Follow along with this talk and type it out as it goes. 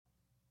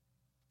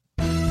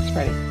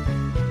Ready.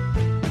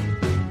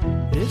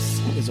 This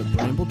is a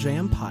Bramble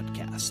Jam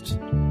podcast.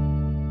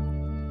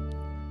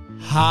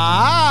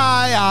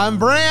 Hi, I'm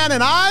Bran,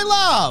 and I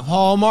love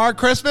Hallmark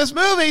Christmas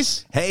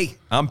movies. Hey,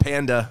 I'm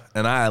Panda,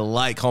 and I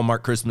like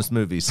Hallmark Christmas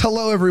movies.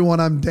 Hello, everyone.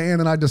 I'm Dan,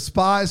 and I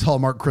despise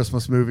Hallmark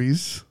Christmas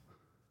movies.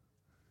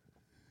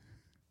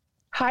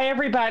 Hi,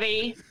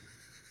 everybody.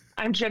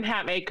 I'm Jen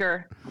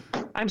Hatmaker.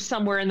 I'm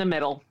somewhere in the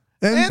middle.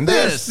 And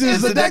this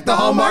is the Deck the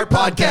Hallmark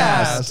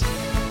podcast.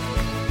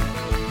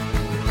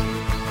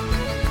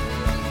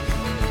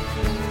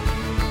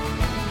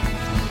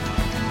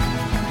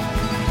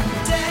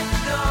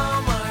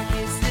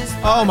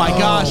 Oh my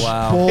gosh.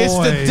 wow. Boy. It's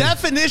the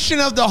definition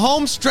of the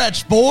home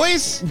stretch,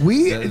 boys.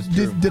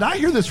 Did I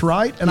hear this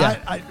right? And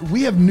Yeah.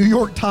 we have New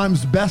York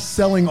Times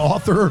best-selling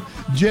author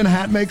Jen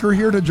Hatmaker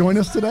here to join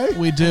us today.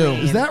 We do.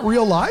 Is that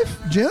real life,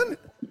 Jen?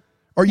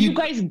 Are You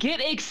guys get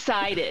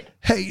excited.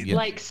 Hey,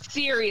 Like,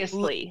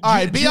 seriously. All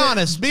right, be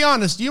honest. Be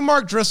honest. You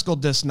Mark Driscoll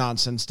diss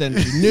nonsense,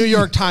 didn't you? New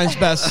York Times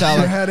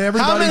bestseller. You had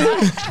everybody.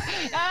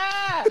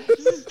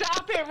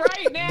 Stop it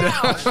right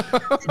now.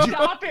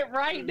 Stop it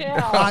right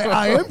now.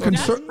 I am That's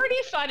concerned. pretty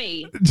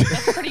funny.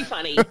 That's pretty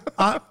funny.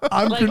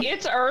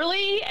 It's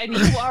early, and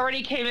you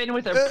already came in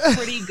with a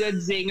pretty good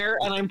zinger,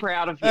 and I'm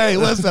proud of you. Hey,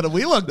 listen,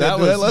 we looked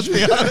into it. Let's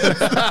be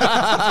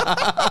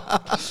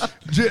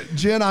honest.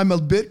 Jen, I'm a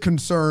bit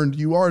concerned.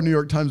 You are a New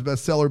York Times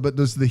bestseller, but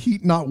does the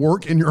heat not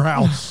work in your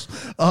house?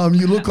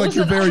 You look like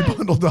you're very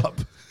bundled up.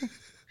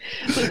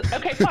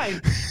 Okay,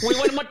 fine. We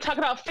want to talk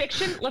about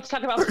fiction. Let's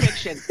talk about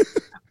fiction.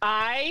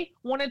 I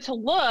wanted to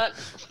look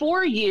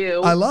for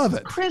you. I love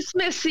it.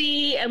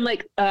 Christmassy and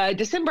like a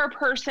December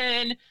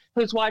person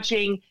who's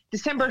watching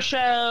December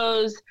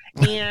shows.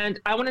 And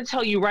I want to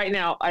tell you right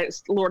now,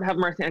 Lord have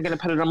mercy, I'm going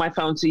to put it on my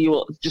phone so you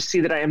will just see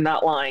that I am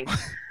not lying.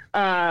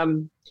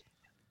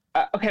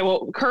 Okay,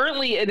 well,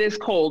 currently it is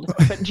cold.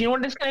 But do you know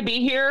what it's going to be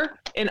here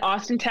in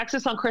Austin,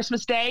 Texas on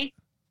Christmas Day?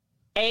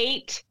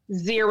 80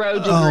 degrees.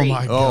 Oh,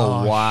 my gosh.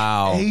 Oh,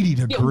 wow. 80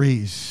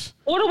 degrees.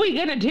 What are we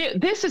going to do?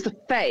 This is a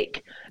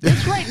fake.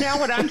 This right now,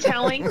 what I'm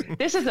telling,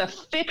 this is a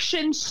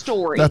fiction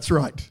story. That's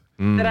right.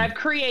 That I've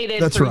created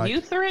That's for right.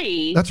 you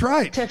three. That's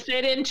right. To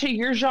fit into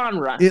your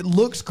genre. It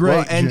looks great,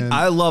 Well, and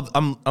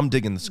Jen. I'm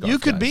digging the scarf. You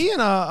could guys. be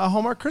in a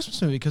Hallmark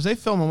Christmas movie because they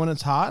film them when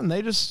it's hot and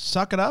they just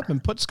suck it up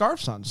and put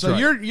scarves on. So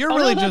That's right. you're Oh,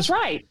 really no, that's just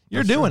right.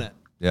 you're doing it.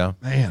 Yeah.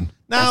 Man.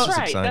 Now, That's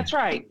right. exciting. That's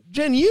right.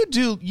 Jen,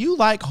 you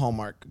like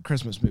Hallmark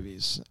Christmas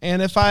movies,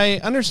 and if I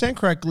understand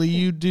correctly,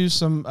 you do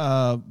some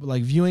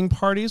like viewing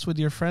parties with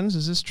your friends.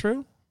 Is this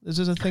true? Is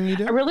this a thing you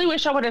do? I really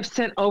wish I would have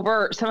sent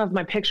over some of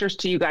my pictures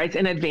to you guys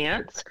in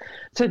advance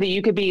so that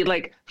you could be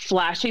like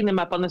flashing them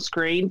up on the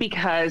screen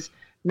because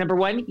number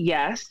one,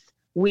 yes,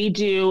 we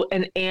do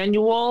an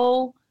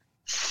annual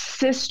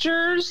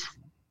sisters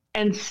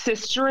and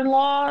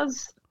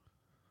sister-in-laws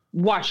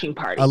watching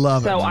party. I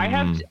love it. So I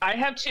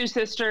have two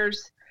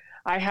sisters.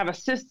 I have a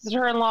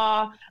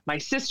sister-in-law. My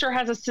sister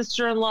has a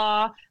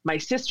sister-in-law. My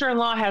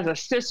sister-in-law has a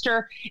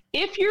sister.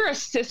 If you're a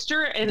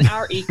sister in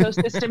our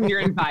ecosystem,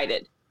 you're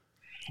invited.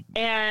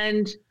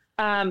 And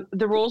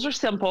the rules are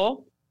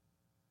simple.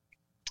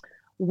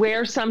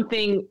 Wear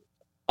something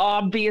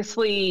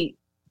obviously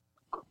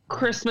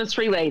Christmas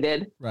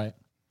related, Right.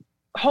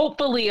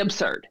 hopefully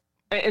absurd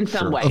in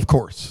some way. Of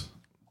course.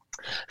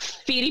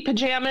 Feety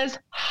pajamas,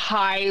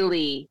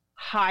 highly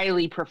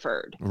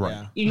preferred. Right.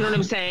 Yeah. You know what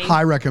I'm saying?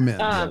 High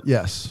recommend. Um,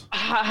 Yes.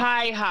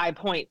 High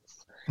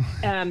points.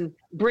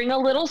 Bring a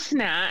little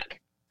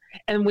snack,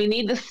 and we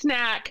need the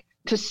snack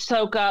to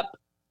soak up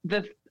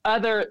the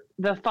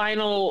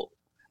final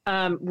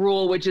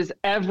rule, which is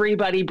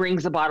everybody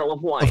brings a bottle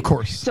of wine. Of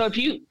course. So if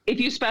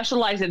you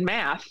specialize in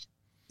math,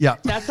 Yeah.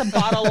 that's a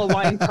bottle of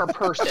wine per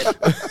person.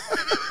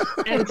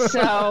 And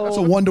so It's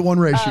a 1-to-1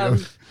 ratio.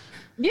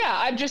 yeah,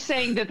 I'm just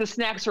saying that the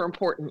snacks are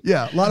important.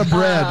 Yeah. A lot of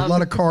bread, a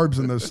lot of carbs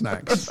in those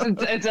snacks.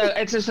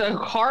 It's just a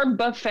carb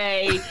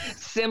buffet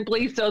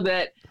simply so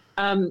that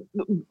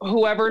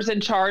whoever's in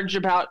charge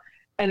about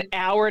an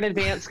hour in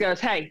advance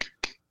goes, hey,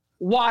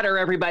 water,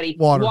 everybody.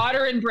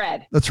 Water. And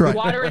bread. That's right.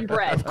 Water and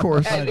bread. Of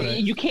course.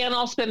 You can't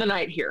all spend the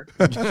night here.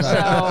 So,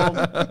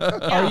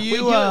 Are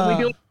you we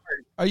do it.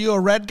 are you a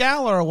red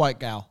gal or a white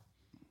gal?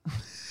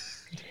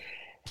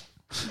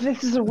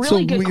 This is a It's a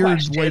really good weird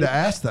question. way to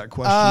ask that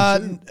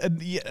question.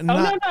 too.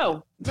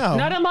 No. No.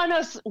 Not among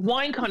us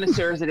wine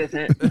connoisseurs, it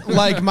isn't.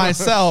 Like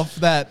myself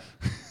that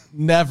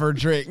never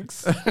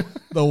drinks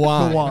the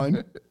wine. The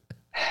wine.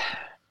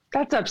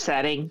 That's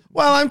upsetting.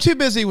 Well, I'm too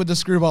busy with the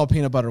screwball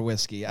peanut butter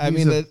whiskey. I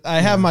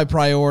have my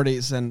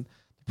priorities, and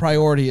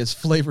priority is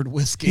flavored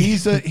whiskey.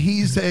 He's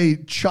a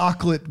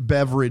chocolate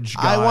beverage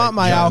guy. I want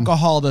my Jen.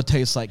 alcohol to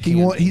taste like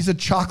candy. He's a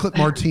chocolate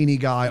martini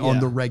guy on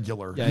the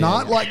regular. Yeah,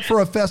 Not yeah. like for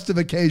a festive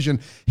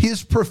occasion.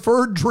 His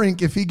preferred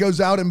drink, if he goes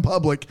out in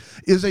public,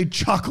 is a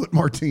chocolate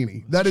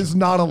martini. That is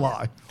not a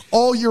lie.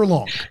 All year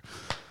long.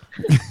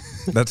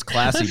 That's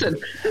classy.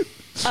 Listen,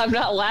 I'm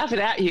not laughing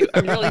at you.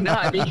 I'm really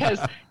not, because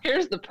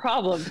here's the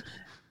problem.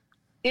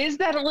 Is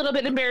that a little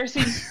bit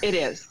embarrassing? It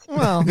is.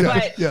 Well,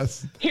 But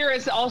yes. here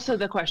is also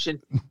the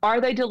question. Are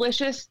they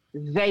delicious?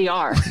 They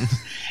are.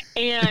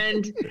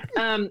 And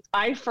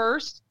I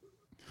first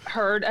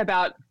heard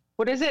about,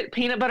 what is it?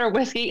 Peanut butter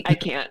whiskey? I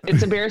can't.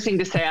 It's embarrassing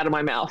to say out of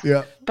my mouth.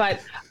 Yeah.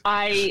 But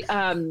I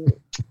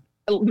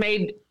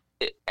made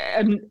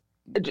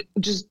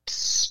just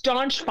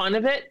staunch fun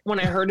of it when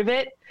I heard of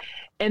it,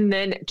 and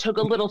then took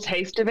a little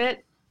taste of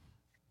it.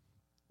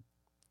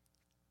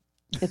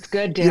 It's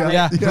good, damn it.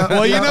 Yeah.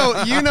 Well,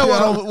 you know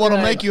what'll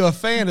Good. make you a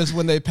fan is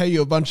when they pay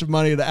you a bunch of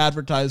money to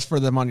advertise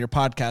for them on your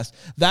podcast.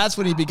 That's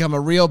when you become a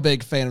real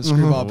big fan of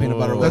Screwball Peanut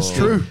Butter That's Whiskey.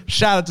 true.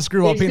 Shout out to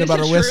Screwball Is Peanut this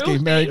Butter a Whiskey. true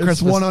Merry thing?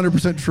 It's Christmas.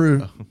 100%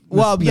 true.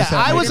 Well, yeah,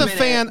 I was a Wait a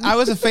fan. minute. I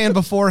was a fan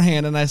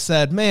beforehand, and I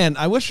said, "Man,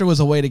 I wish there was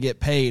a way to get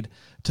paid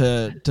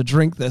to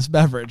drink this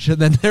beverage." And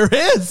then there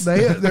is.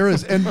 There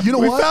is. And you know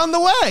we what? found the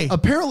way.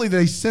 Apparently,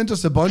 they sent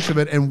us a bunch of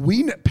it, and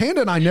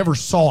Panda and I never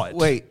saw it.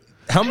 Wait,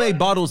 how many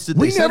bottles did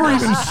they We send never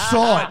us? even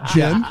saw it,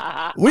 Jen.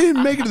 We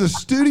didn't make it to the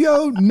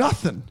studio.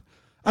 Nothing.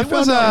 I was,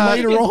 found out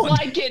later It's on.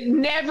 like it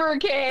never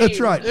came. That's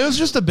right. It was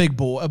just a big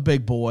boy.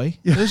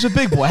 It was a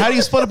big boy. How do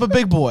you split up a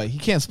big boy? You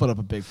can't split up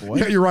a big boy.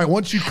 Yeah, you're right.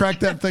 Once you crack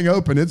that thing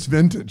open, it's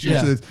vintage.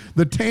 Yeah. It's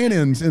the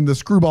tannins in the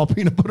Screwball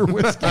Peanut Butter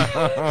Whiskey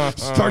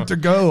start to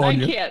go I on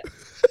you. can't.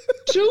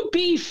 To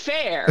be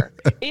fair,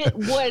 it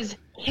was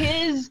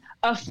his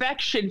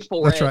affection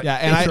for That's it. right. Yeah,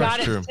 and that I- got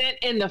That's true. it sent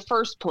in the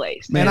first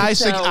place. And I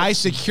So-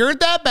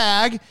 secured that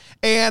bag,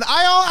 and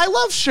I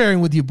love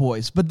sharing with you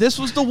boys, but this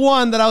was the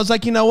one that I was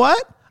like, you know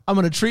what? I'm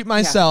going to treat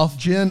myself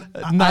Jen,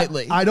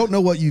 nightly. I don't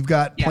know what you've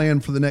got Yeah.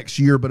 planned for the next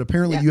year, but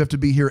apparently Yeah. you have to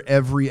be here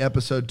every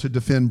episode to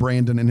defend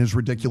Brandon and his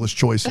ridiculous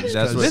choices.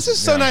 That's what- This is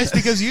so Yeah. nice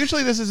because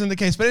usually this isn't the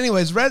case. But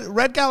anyways,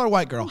 red gal or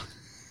white girl?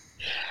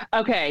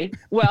 Okay.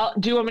 Well,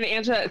 do you want me to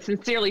answer that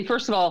sincerely?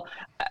 First of all,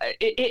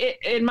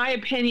 in my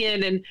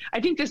opinion, and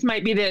I think this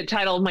might be the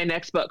title of my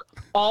next book,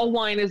 all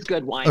wine is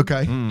good wine.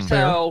 Okay.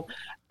 So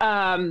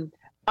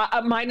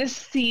mine is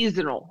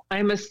seasonal.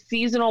 I'm a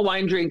seasonal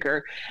wine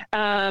drinker.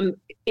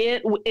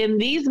 In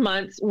these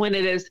months when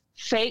it is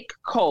fake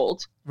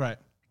cold, Right.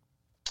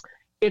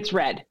 it's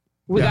red.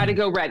 We Yeah. got to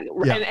go red.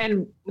 Yeah.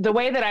 And the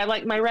way that I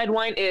like my red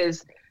wine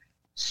is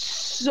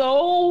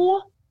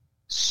so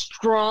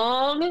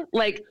strong,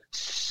 like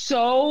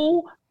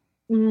so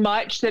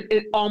much that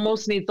it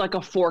almost needs like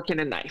a fork and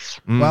a knife.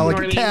 Well, You like know a what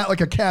I mean? cab,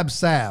 like a cab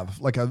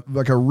sauv, like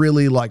a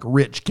really like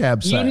rich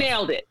cab You sauv.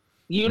 nailed it.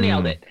 You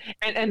nailed it.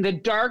 And the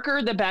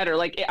darker, the better.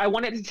 Like I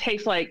want it to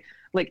taste like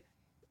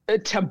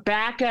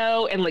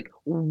tobacco and like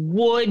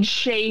wood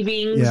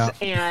shavings Yeah.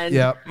 and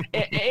Yeah.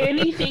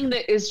 anything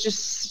that is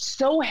just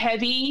so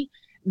heavy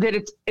that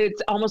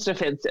it's almost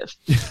offensive.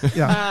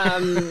 Yeah.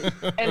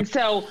 And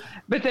so,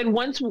 but then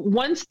once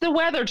the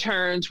weather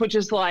turns, which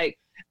is like,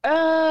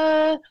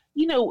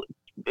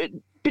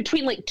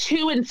 between like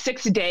 2 and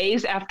 6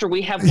 days after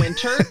we have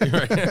winter,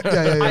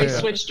 Yeah. I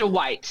switch to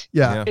white.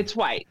 Yeah. It's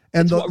white.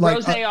 And It's the, like,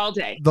 rosé all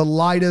day. The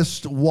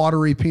lightest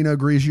watery Pinot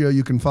Grigio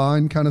you can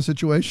find kind of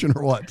situation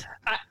or what?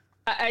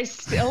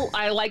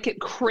 I like it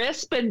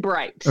crisp and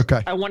bright.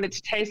 Okay. I want it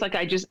to taste like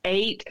I just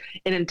ate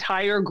an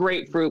entire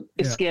grapefruit,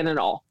 skin and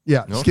all.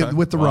 Yeah. Okay. Skip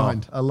with the Wow.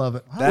 rind. I love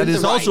it. That With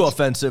is the also rind.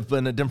 offensive, but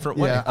in a different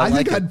way. Yeah. I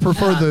think I'd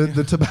prefer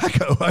the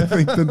tobacco, I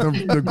think, than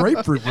the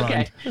grapefruit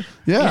Okay. rind.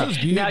 Yeah.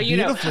 Now,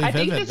 Beautifully I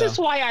think vivid, this is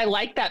though. why I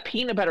like that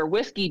peanut butter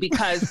whiskey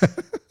because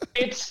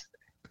it's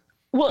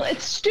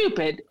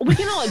stupid. We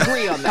can all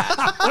agree on that,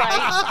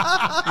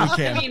 right? We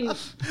can. I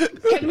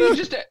mean,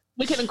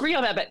 we can agree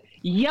on that, but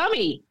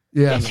yummy.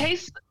 Yeah. It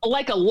tastes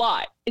like a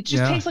lot. It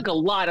just Yeah. tastes like a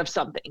lot of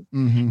something.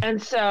 Mm-hmm.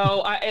 And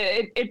so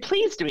it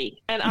pleased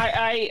me. And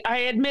I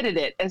admitted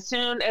it. As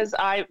soon as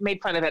I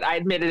made fun of it, I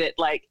admitted it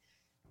like,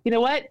 you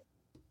know what?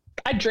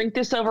 I'd drink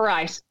this over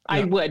ice.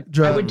 I would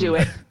do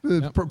it.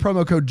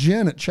 Promo code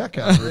Jen at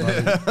checkout.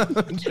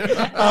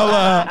 Everybody.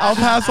 I'll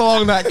pass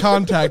along that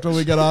contact when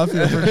we get off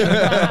here. For sure.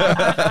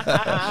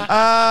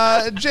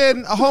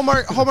 Jen, a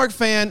Hallmark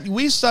fan.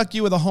 We stuck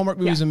you with a Hallmark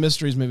movies and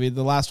mysteries movie,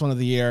 the last one of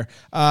the year.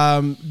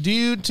 Do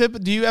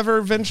you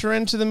ever venture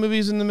into the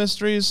movies and the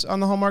mysteries on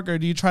the Hallmark, or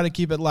do you try to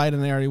keep it light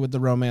and airy with the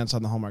romance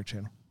on the Hallmark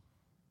Channel?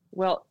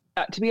 Well,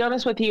 to be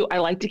honest with you, I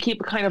like to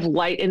keep it kind of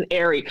light and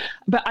airy,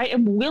 but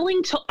I'm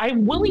willing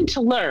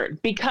to learn,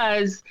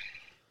 because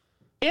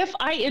if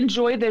I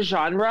enjoy the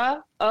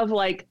genre of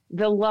like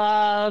the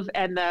love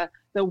and the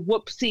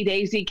whoopsie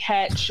daisy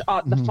catch,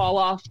 the fall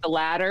off the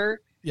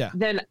ladder,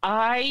 then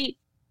I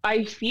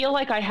feel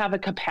like I have a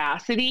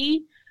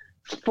capacity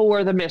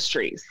for the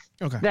mysteries.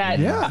 Okay. That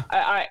Yeah.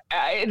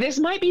 I this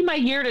might be my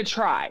year to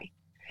try,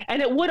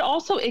 and it would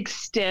also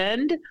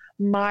extend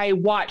my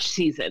watch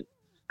season.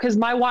 Because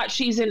my watch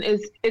season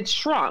it's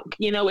shrunk.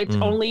 It's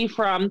only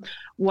from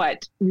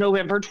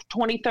November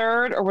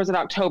 23rd, or was it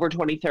October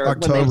 23rd?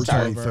 October when they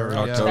start? 23rd.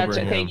 October. That's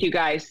it. Yeah. Thank you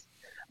guys.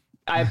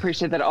 I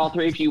appreciate that all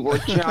three of you were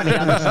Johnny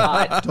on the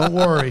spot. Don't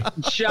worry.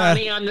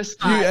 Johnny on the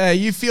spot.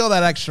 You feel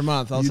that extra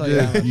month. I'll tell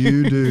you.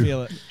 You do.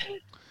 Feel it.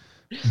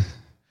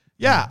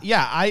 Yeah.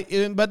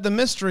 But the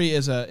mystery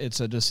it's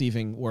a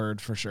deceiving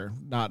word for sure.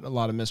 Not a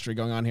lot of mystery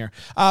going on here.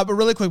 But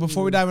really quick,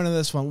 before we dive into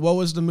this one, what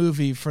was the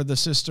movie for the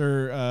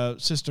sister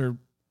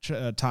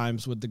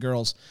times with the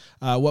girls?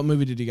 What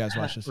move did you guys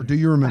watch this? Or do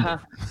you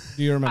remember?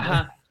 Do you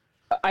remember?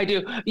 I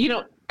do.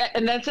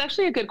 And that's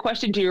actually a good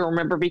question. Do you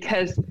remember?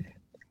 Because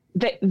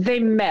they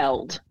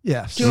meld.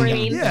 Yes. Do you know what I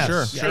mean?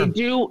 Yes. Sure.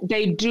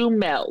 They do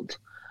meld.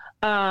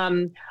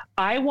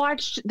 I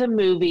watched the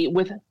movie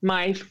with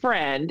my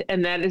friend,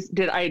 and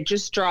I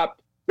just dropped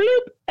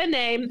a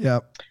name.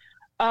 Yep.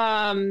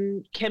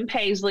 Kim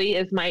Paisley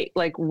is my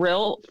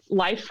real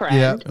life friend.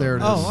 Yeah, there it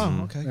is. Oh,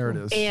 wow. Okay. There it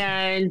is.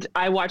 And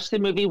I watched the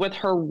movie with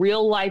her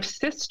real life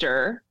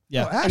sister.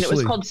 Yeah. And it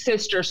was called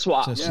Sister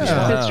Swap.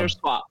 Sister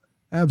Swap.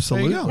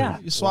 Absolutely. There you go. Yeah.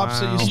 You swap. Wow.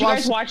 So you Did you swap.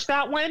 guys watch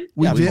that one?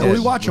 We Yeah, did. we We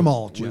did. watch them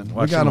all, Jen. We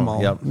watch got them them all.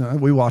 all. Yep. No,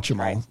 we watch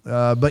them Right.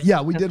 all. But yeah,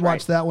 we did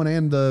watch right. that one,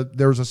 and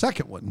there was a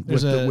second one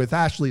There's with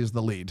Ashley as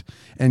the lead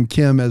and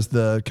Kim as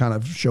the kind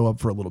of show up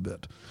for a little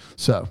bit.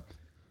 So.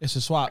 It's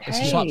a swap. It's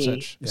a swap Hey.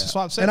 stitch. It's a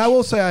swap stitch. And I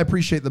will say I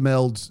appreciate the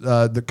melds,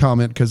 the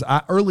comment, because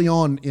early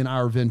on in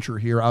our venture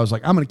here, I was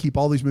like, I'm going to keep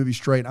all these movies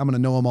straight. I'm going to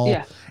know them all.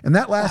 Yeah. And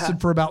that lasted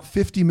for about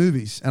 50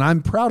 movies. And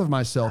I'm proud of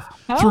myself.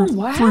 Oh, through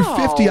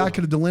wow. 50, I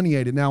could have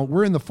delineated. Now,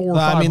 we're in the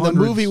 400 or 500s. the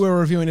movie we're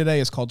reviewing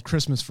today is called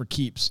Christmas for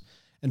Keeps.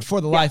 And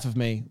for the life of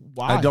me,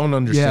 why? I don't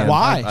understand.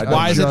 Why? I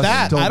Why is it just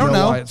that? I don't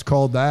know. why it's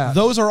called that.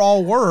 Those are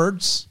all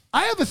words.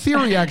 I have a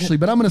theory, actually,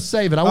 but I'm going to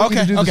save it. I want you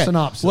to do the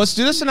synopsis. Let's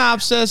do the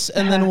synopsis,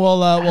 and then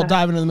we'll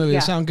dive into the movie. Yeah.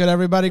 Sound good,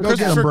 everybody? Go get 'em,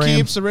 Christopher Bram.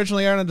 Keeps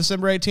originally aired on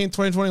December 18th,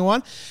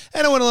 2021,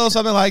 and it went a little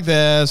something like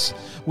this.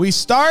 We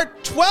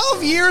start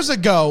 12 years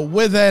ago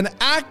with an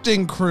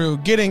acting crew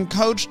getting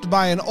coached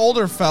by an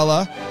older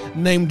fella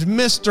named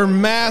Mr.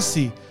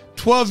 Massey.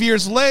 12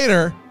 years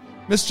later,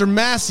 Mr.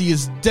 Massey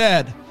is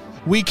dead.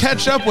 We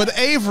catch up with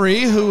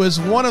Avery, who is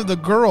one of the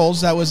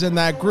girls that was in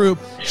that group.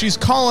 She's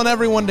calling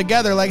everyone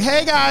together, like,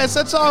 "Hey guys,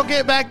 let's all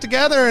get back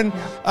together and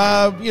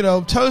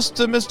toast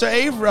to Mr.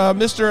 Avery,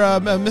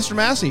 Mr.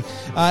 Massey."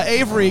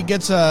 Avery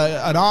gets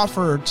an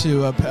offer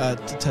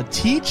to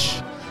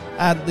teach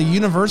at the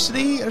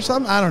university or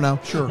something. I don't know.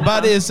 Sure.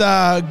 But is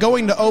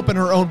going to open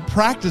her own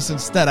practice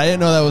instead. I didn't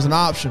know that was an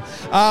option.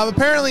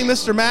 Apparently,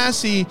 Mr.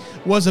 Massey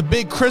was a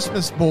big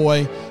Christmas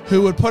boy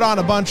who would put on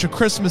a bunch of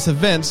Christmas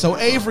events. So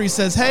Avery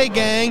says, "Hey,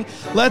 gang,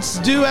 let's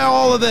do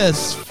all of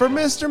this for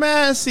Mr.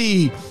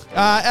 Massey."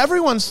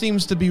 Everyone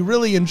seems to be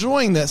really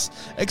enjoying this,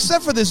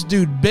 except for this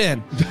dude,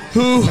 Ben,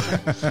 who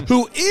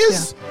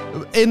is,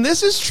 and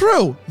this is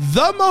true,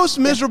 the most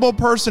miserable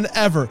person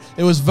ever.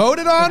 It was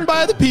voted on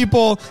by the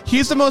people.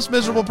 He's the most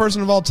miserable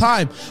person of all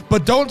time.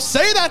 But don't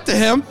say that to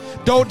him.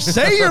 Don't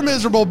say you're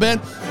miserable, Ben,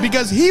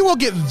 because he will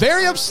get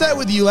very upset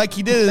with you like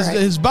he did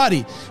his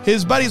buddy.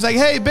 His buddy's like,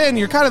 "Hey, Ben,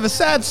 you're kind of a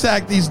sad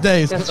sack these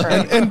days." That's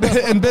right. And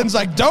Ben's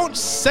like, "Don't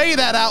say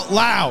that out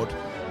loud."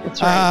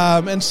 That's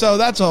right. And so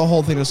that's a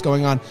whole thing that's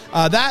going on.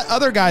 That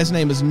other guy's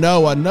name is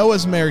Noah.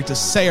 Noah's married to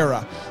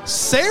Sarah.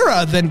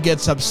 Sarah then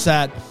gets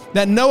upset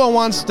that Noah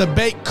wants to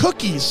bake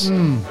cookies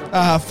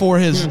for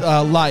his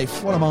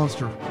life. What a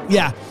monster.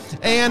 Yeah.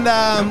 And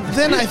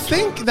then I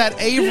think that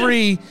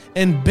Avery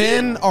and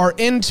Ben are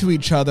into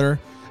each other.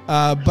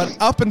 But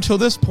up until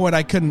this point,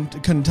 I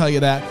couldn't tell you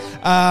that.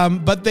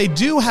 But they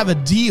do have a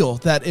deal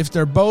that if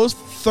they're both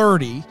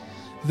 30,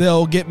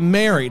 they'll get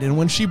married. And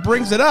when she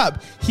brings it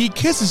up, he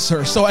kisses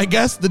her. So I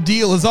guess the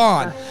deal is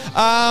on.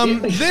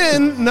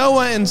 Then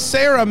Noah and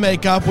Sarah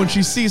make up when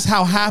she sees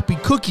how happy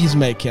cookies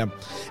make him.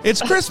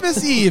 It's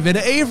Christmas Eve, and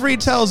Avery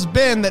tells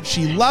Ben that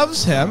she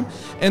loves him.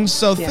 And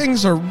so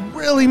things are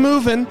really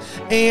moving,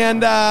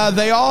 and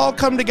they all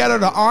come together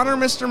to honor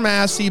Mr.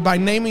 Massey by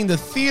naming the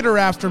theater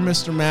after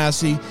Mr.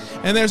 Massey.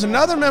 And there's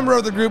another member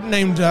of the group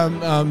named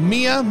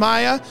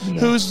Maya,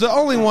 who's the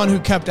only one who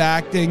kept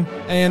acting,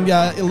 and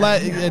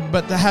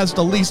but has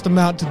the least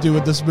amount to do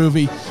with this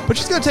movie. But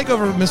she's going to take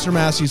over Mr.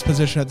 Massey's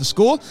position at the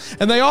school,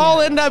 and they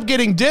all end up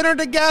getting dinner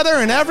together,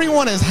 and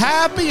everyone is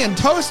happy and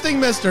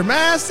toasting Mr.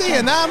 Massey,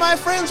 and that, my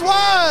friends,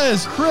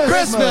 was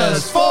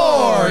Christmas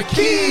for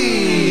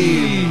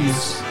Keys.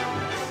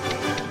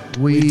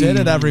 We did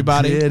it,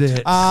 everybody. Did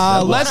it.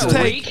 Let's What a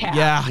take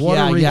recap. What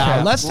a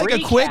recap. Let's take a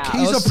quick. Recap.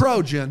 He's a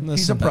pro, Jen.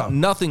 He's a pro.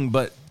 Nothing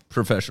but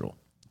professional.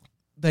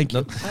 Thank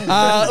you.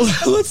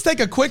 Let's take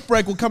a quick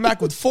break. We'll come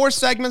back with 4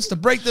 segments to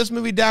break this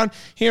movie down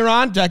here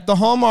on Deck the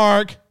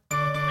Hallmark.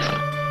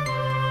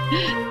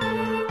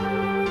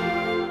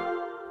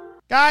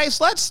 Guys,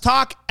 let's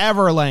talk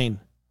Everlane.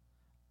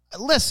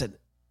 Listen,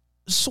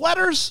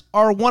 sweaters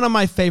are one of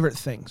my favorite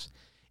things.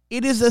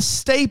 It is a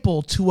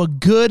staple to a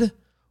good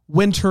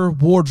winter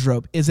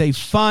wardrobe, is a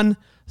fun,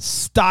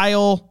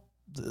 stylistic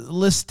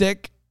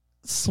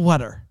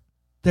sweater.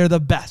 They're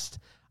the best.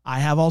 I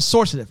have all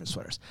sorts of different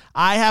sweaters.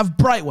 I have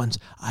bright ones.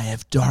 I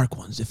have dark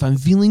ones if I'm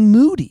feeling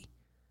moody.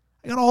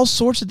 I got all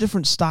sorts of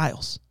different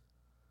styles.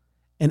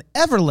 And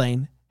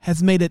Everlane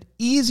has made it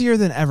easier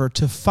than ever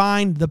to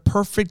find the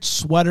perfect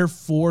sweater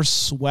for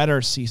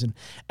sweater season.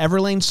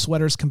 Everlane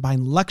sweaters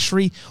combine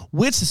luxury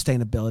with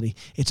sustainability.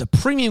 It's a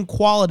premium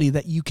quality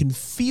that you can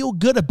feel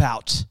good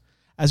about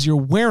as you're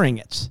wearing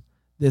it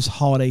this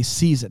holiday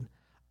season.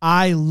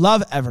 I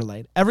love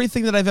Everlane.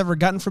 Everything that I've ever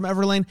gotten from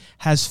Everlane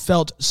has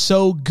felt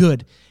so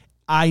good.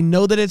 I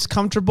know that it's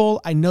comfortable.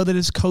 I know that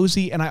it's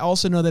cozy. And I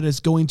also know that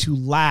it's going to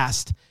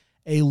last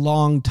a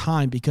long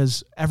time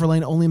because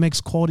Everlane only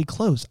makes quality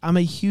clothes. I'm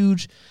a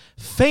huge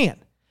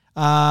fan.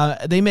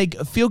 They make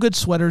feel-good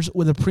sweaters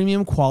with a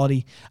premium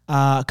quality.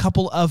 A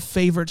couple of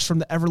favorites from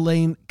the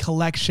Everlane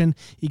collection.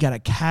 You got a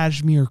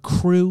cashmere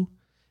crew.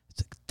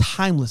 It's a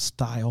timeless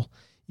style.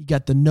 You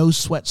got the no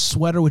sweat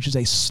sweater, which is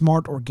a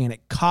smart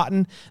organic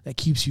cotton that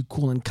keeps you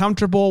cool and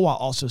comfortable while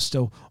also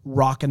still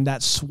rocking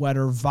that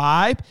sweater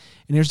vibe.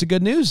 And here's the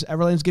good news.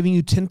 Everlane's giving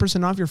you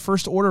 10% off your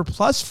first order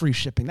plus free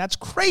shipping. That's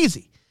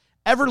crazy.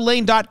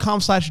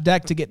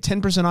 Everlane.com/deck to get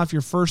 10% off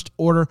your first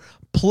order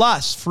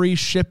plus free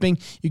shipping.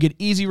 You get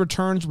easy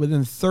returns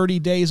within 30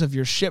 days of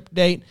your ship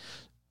date.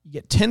 You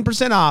get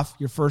 10% off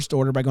your first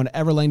order by going to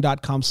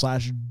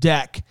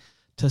everlane.com/deck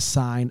to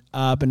sign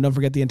up. And don't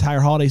forget, the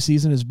entire holiday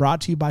season is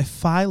brought to you by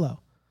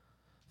Philo.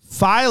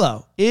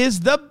 Philo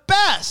is the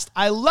best.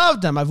 I love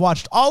them. I've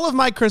watched all of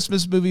my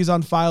Christmas movies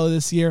on Philo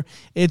this year.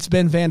 It's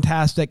been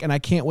fantastic, and I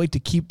can't wait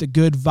to keep the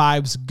good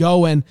vibes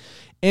going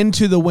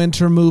into the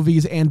winter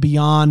movies and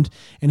beyond.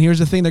 And here's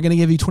the thing. They're going to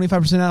give you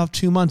 25% off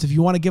 2 months. If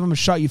you want to give them a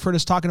shot, you've heard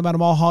us talking about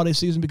them all holiday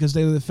season because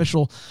they're the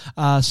official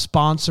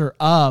sponsor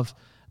of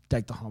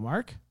Deck the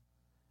Hallmark.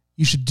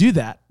 You should do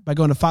that by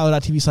going to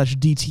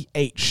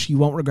philo.tv/DTH. You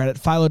won't regret it.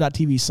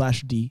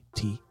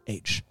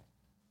 philo.tv/DTH.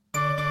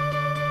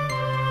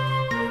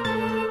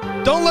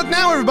 Don't look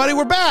now, everybody.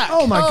 We're back.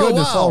 Oh, my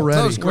goodness, wow.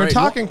 already. That was We're great.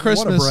 talking What a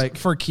Christmas break.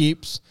 for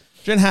keeps.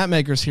 Jen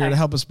Hatmaker's here to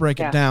help us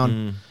break it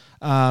down.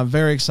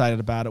 Very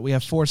excited about it. We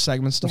have 4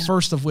 segments, the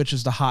first of which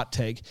is the hot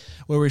take,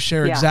 where we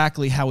share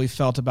exactly how we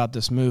felt about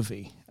this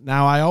movie.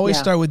 Now, I always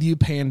start with you,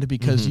 Panda,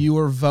 because you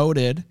were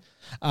voted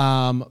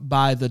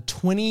by the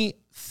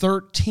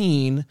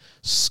 2013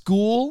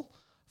 School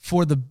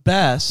for the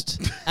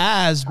Best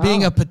as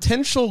being a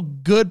potential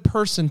good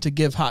person to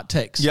give hot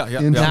takes. Yeah.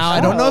 Now, I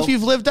don't know if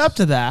you've lived up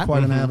to that.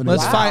 Quite an avenue.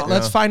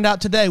 Let's find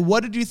out today.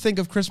 What did you think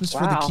of Christmas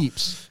for the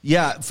Keeps?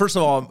 Yeah, first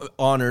of all, I'm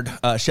honored.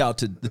 Shout out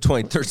to the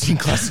 2013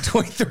 class of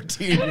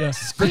 2013. The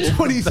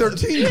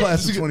 2013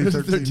 class of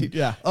 2013.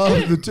 Yeah.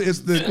 It's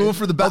the School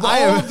for the Best. Of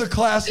all of the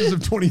classes of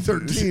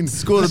 2013,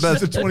 School of the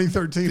this is Best. the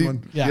 2013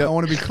 one. Yeah. I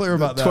want to be clear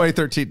about that.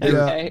 2013,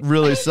 Yeah.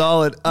 really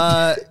solid.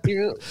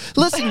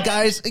 Listen,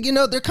 guys,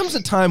 there comes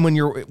a time when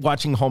you're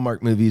watching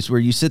Hallmark movies where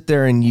you sit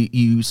there and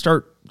you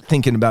start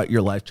thinking about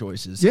your life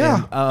choices.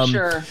 Yeah. And,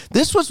 Sure.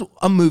 This was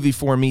a movie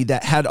for me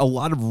that had a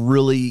lot of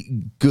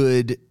really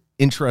good,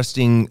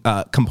 interesting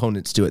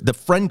components to it. The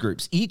friend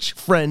groups, each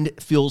friend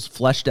feels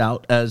fleshed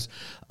out as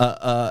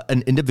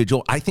an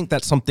individual. I think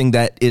that's something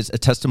that is a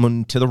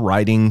testimony to the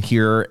writing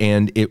here,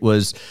 and it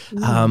was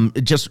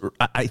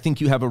I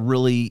think you have a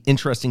really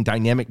interesting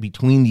dynamic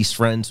between these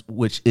friends,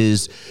 which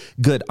is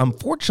good.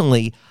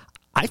 Unfortunately,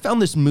 I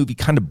found this movie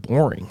kind of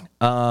boring,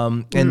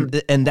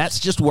 and that's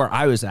just where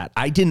I was at.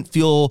 I didn't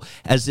feel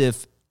as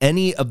if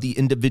any of the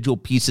individual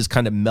pieces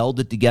kind of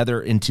melded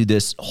together into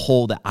this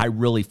whole that I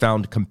really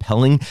found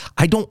compelling.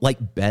 I don't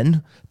like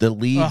Ben, the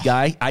lead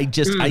guy. I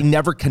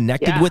never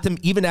connected with him,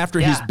 even after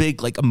his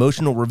big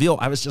emotional reveal.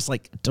 I was just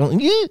like, don't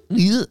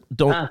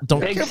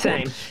care for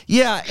him.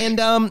 Yeah, and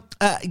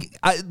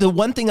the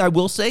one thing I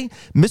will say,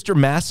 Mr.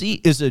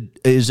 Massey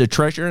is a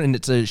treasure, and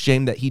it's a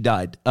shame that he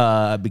died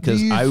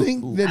because I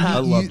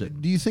loved it.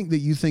 Do you think that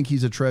you think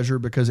he's a treasure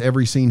because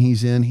every scene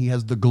he's in, he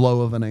has the glow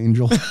of an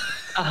angel?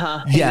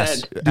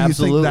 Yes. Do you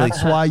Absolutely. think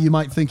that's why you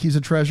might think he's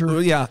a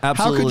treasure? Yeah,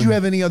 absolutely. How could you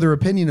have any other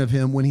opinion of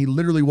him when he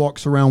literally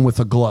walks around with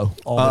a glow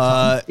all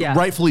the time?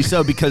 Rightfully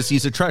so, because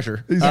he's a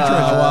treasure. He's a treasure.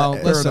 Well,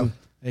 Fair listen,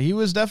 enough. he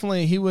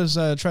was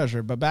a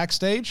treasure, but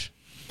backstage,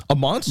 A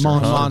monster.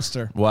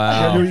 monster. You gotta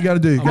Wow. do what you got to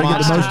do. You got to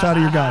get the most out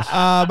of your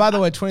guys. By the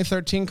way,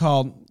 2013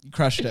 called, you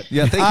crushed it.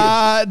 Yeah,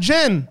 thank you.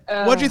 Jen,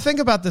 what'd you think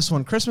about this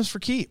one? Christmas for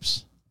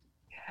Keeps.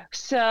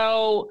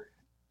 So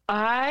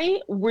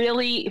I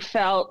really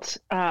felt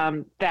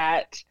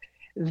that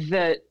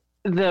the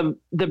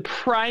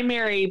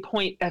primary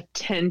point of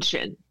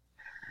tension,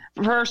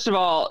 first of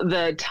all,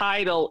 the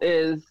title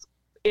is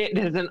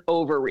an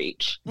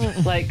overreach.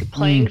 Like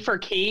playing for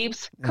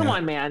keeps. Come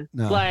on, man.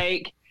 No.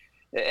 Like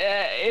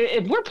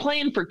if we're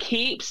playing for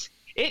keeps,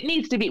 we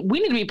need to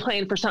be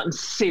playing for something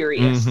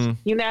serious,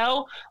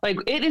 like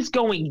it is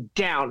going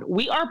down.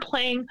 We are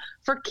playing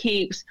for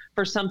keeps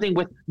for something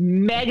with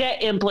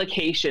mega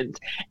implications.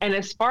 And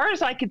as far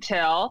as I could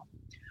tell,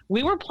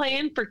 we were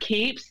playing for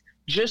keeps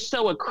just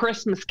so A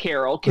Christmas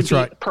Carol could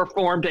be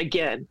performed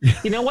again.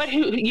 You know what?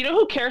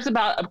 Who cares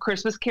about A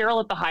Christmas Carol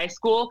at the high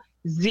school?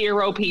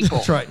 0 people.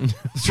 That's right.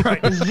 That's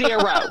right. 0.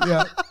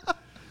 Yeah.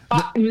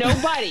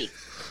 Nobody.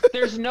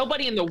 There's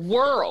nobody in the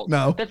world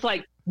that's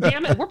like,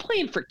 damn it, we're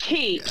playing for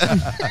keeps.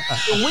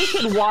 We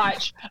could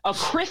watch A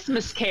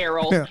Christmas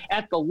Carol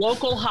at the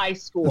local high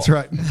school. That's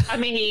right. I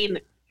mean,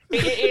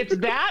 it's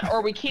that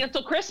or we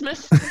cancel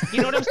Christmas.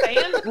 You know what I'm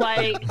saying?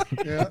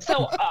 Like,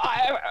 so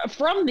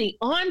from the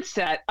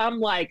onset, I'm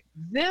like,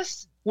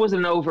 this was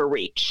an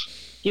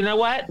overreach. You know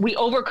what? We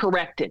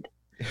overcorrected.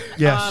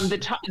 Yes.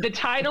 The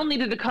title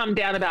needed to come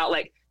down about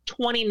like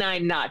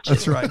 29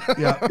 notches. That's right.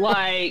 Yeah.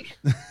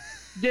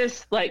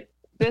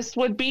 This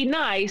would be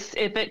nice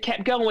if it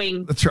kept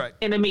going. That's right.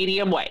 In a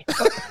medium way.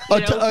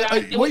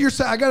 What you're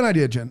saying? I got an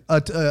idea, Jen.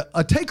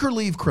 A take or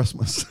leave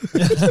Christmas.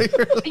 Yeah.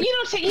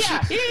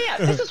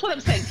 This is what I'm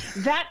saying.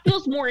 That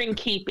feels more in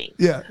keeping.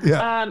 Yeah.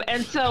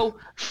 And so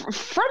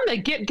from the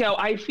get-go,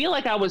 I feel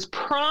like I was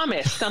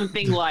promised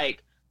something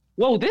like,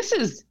 "Whoa, this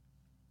is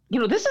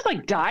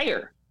like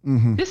dire.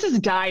 Mm-hmm. This is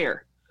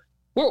dire.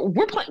 We're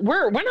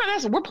not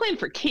asking. We're playing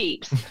for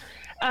keeps."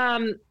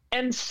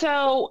 And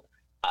so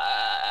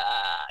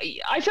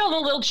I felt a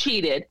little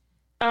cheated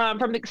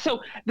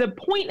so the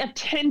point of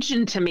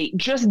tension to me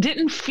just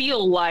didn't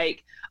feel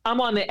like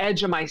I'm on the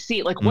edge of my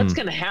seat. Like, what's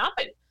going to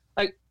happen?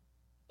 Like,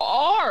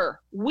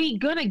 are we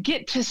going to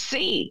get to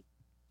see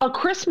a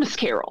Christmas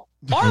Carol?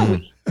 Are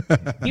we?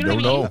 You know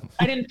what I mean?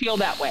 I didn't feel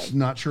that way.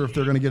 Not sure if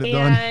they're going to get it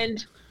done.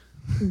 And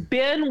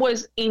Ben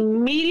was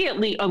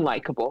immediately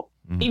unlikable.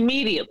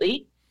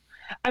 Immediately.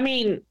 I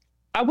mean,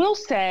 I will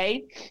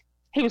say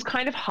he was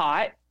kind of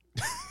hot.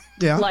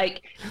 Yeah.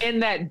 Like in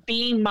that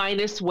B-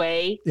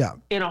 way. Yeah.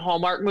 In a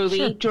Hallmark movie.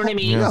 Sure. Do you know what I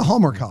mean? Yeah,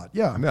 Hallmark hot.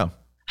 Yeah. Yeah.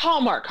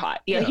 Hallmark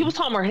hot. Yeah, he was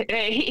Hallmark.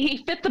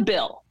 He fit the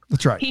bill.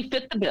 That's right. He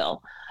fit the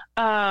bill.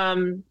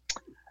 But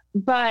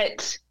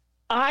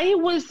I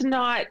was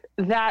not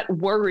that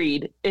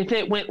worried if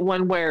it went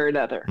one way or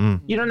another.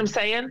 You know what I'm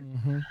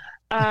saying?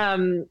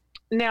 Mm-hmm.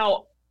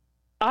 Now,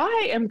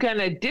 I am going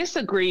to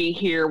disagree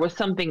here with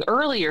something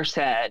earlier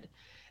said,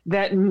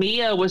 that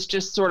Mia was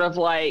just sort of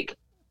like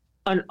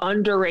an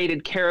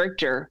underrated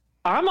character.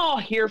 I'm all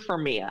here for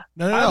Mia.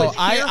 No.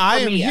 I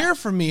am here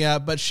for Mia,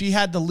 but she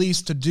had the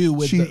least to do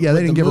with they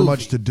didn't give her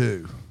much to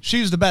do.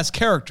 She's the best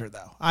character,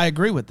 though. I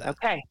agree with that.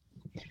 Okay.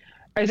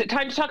 Is it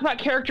time to talk about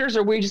characters,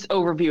 or are we just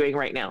overviewing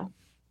right now?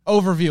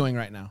 Overviewing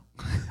right now.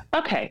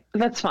 Okay,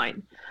 that's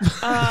fine.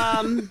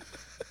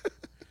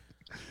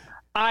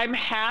 I'm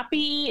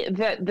happy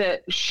that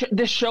the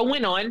show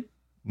went on.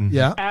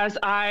 Yeah. As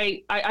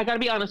I got to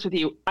be honest with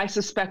you, I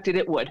suspected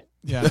it would.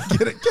 Yeah.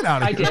 Get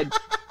out of here. I did.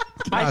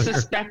 I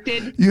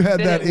suspected. You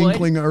had that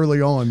inkling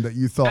early on that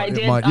you thought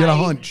it might. You had a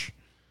hunch.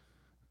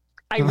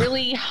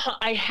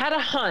 I had a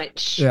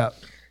hunch. Yeah.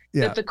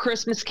 That the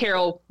Christmas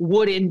Carol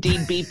would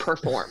indeed be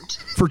performed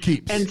for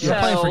keeps. And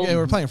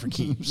we're playing for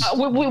keeps.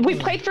 We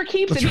played for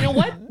keeps, and you know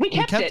what? We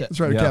kept it. That's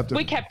right.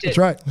 We kept it. That's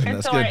right. And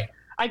that's so good.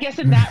 I guess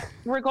in that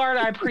regard,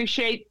 I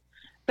appreciate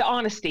the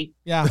honesty.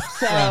 Yeah.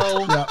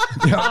 So,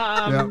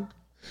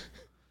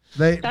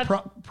 They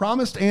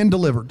promised and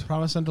delivered.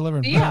 Promised and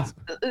delivered. Yeah,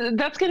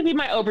 that's going to be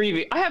my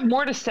overview. I have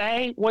more to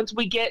say once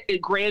we get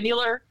it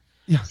granular.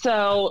 Yeah.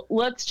 So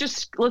let's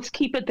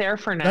keep it there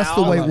for now. That's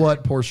the way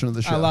what portion of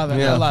the show. I love it.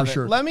 Yeah, I love it.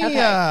 Sure. Let me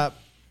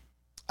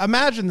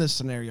imagine this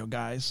scenario,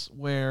 guys,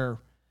 where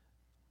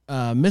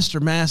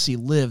Mr. Massey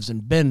lives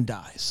and Ben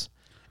dies.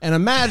 And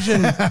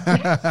imagine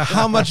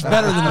how much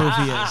better the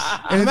movie is.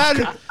 And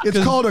imagine it's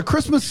called A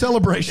Christmas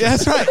Celebration.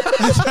 That's right.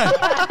 That's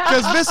right.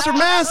 Because Mr.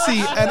 Massey,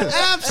 an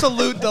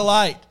absolute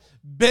delight.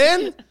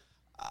 Ben,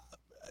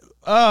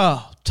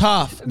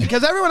 tough.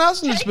 Because everyone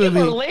else in this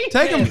movie,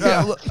 take him.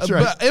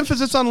 Right.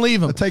 Emphasis on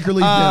leave him. Take or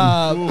leave Ben.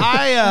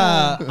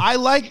 I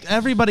liked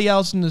everybody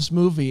else in this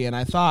movie, and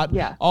I thought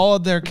all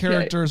of their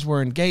characters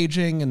were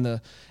engaging,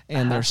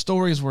 and their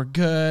stories were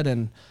good,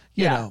 and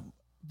you know.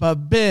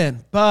 But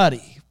Ben,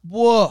 buddy.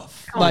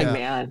 Woof!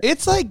 Man.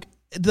 It's like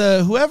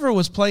whoever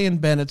was playing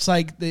Ben. It's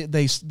like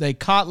they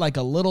caught like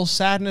a little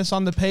sadness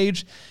on the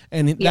page,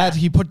 and that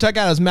he took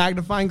out his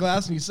magnifying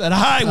glass and he said,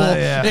 "I will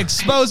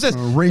expose this."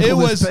 It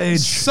was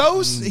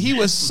he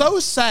was so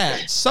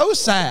sad.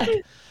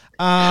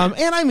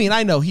 And I mean,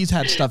 I know he's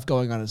had stuff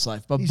going on in his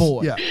life, but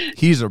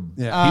he's a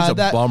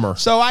bummer.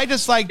 So I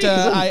just like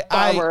to,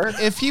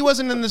 if he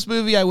wasn't in this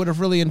movie, I would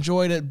have really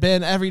enjoyed it.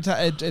 Ben every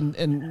time,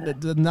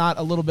 and not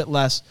a little bit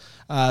less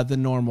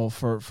than normal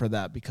for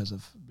that because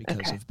of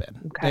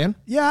Ben. Okay. Dan?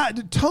 Yeah,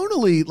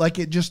 tonally,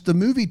 the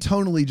movie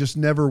tonally just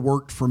never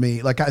worked for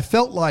me. Like I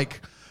felt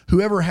like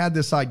whoever had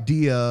this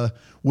idea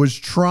was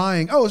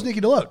trying. Oh, it's Nikki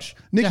DeLoach.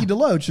 Nikki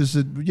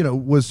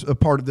DeLoach was a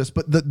part of this,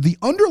 but the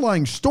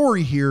underlying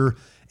story here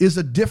is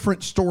a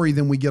different story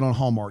than we get on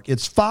Hallmark.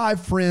 It's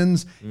 5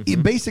 friends,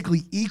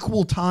 basically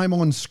equal time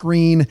on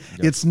screen. Yep.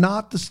 It's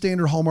not the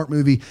standard Hallmark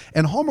movie.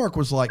 And Hallmark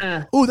was like,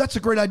 oh, that's a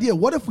great idea.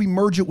 What if we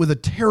merge it with a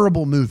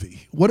terrible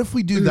movie? What if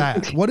we do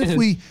that? What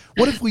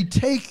if we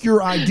take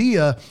your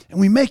idea and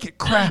we make it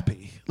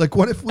crappy? Like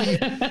what if we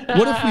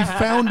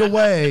found a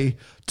way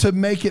to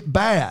make it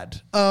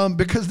bad?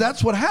 Because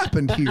that's what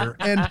happened here.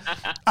 And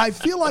I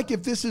feel like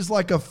if this is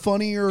like a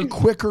funnier,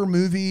 quicker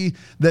movie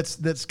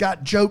that's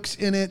got jokes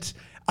in it,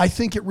 I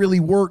think it really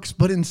works.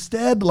 But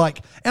instead,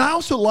 like, and I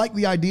also like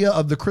the idea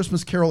of the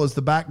Christmas Carol as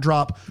the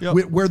backdrop,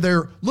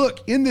 where look,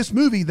 in this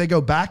movie, they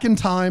go back in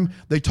time,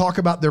 they talk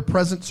about their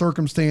present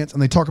circumstance,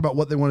 and they talk about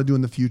what they want to do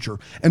in the future.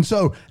 And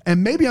so,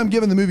 and maybe I'm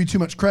giving the movie too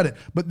much credit,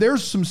 but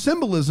there's some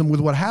symbolism with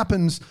what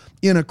happens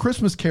in A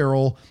Christmas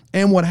Carol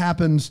and what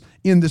happens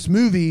in this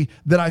movie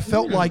that I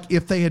felt like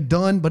if they had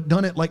done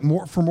it like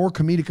more for more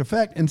comedic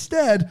effect.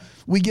 Instead,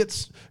 we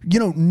get,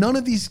 none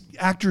of these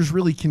actors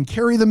really can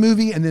carry the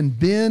movie. And then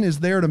Ben is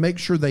there to make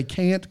sure they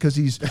can't, because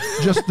he's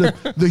just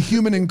the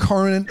human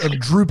incarnate of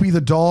Droopy the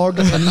dog.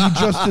 And he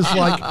just is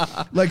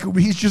like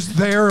he's just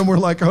there. And we're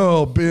like,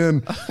 oh,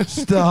 Ben,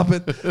 stop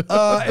it.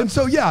 And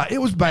so, yeah, it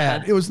was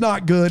bad. It was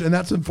not good. And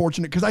that's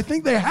unfortunate, because I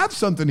think they have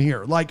something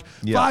here. Like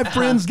five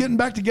friends getting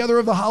back together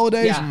of the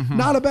holidays.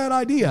 Not a bad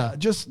idea.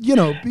 Just,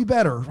 be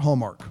better,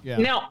 Hallmark. Yeah.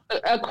 Now,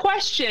 a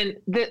question,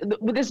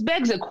 this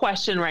begs a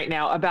question right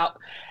now about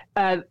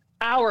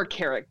our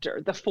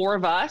character, the four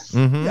of us.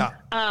 Mm-hmm.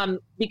 Yeah.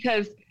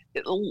 Because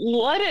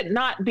let it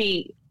not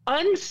be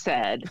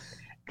unsaid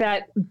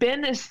that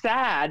Ben is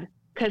sad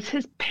because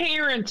his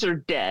parents are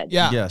dead.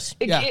 Yeah. Yes.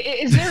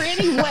 Is there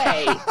any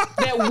way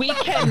that we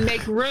can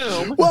make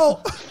room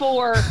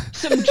for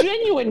some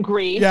genuine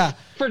grief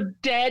for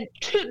dead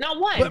not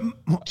one?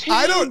 Two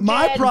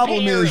my dead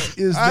problem parents.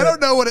 is I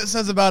don't know what it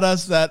says about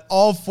us that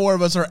all four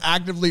of us are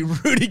actively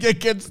rooting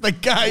against the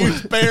guy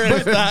whose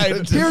parents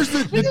died. Here's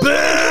the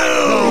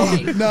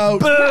Boo! No.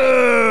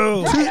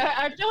 Boo!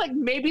 I feel like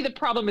maybe the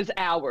problem is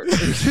ours.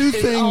 Two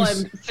is all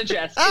things. I'm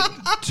suggesting.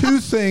 Two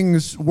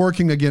things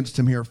working against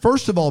him here.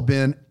 First of all,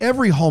 Ben,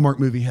 every Hallmark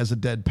movie has a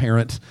dead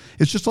parent.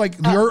 It's just like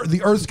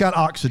the Earth's got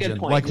oxygen.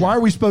 point. Like, why are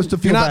we supposed to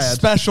feel You're not bad?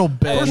 special,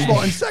 Ben. First of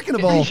all, and second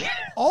of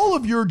all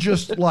of your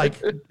just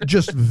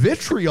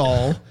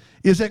vitriol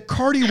is at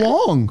Cardi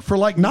Wong for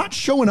not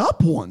showing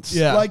up once.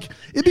 Yeah. Like,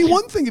 it'd be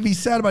one thing if he's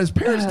sad about his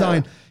parents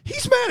dying.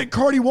 He's mad at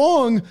Cardi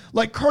Wong,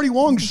 like Cardi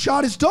Wong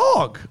shot his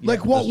dog.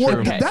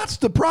 That's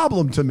the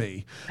problem to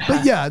me.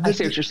 But yeah, I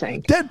see what you're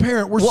saying. Dead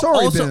parent. We're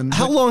sorry, also, Ben.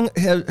 how long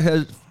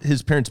has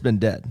his parents been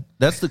dead?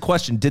 That's the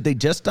question. Did they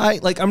just die?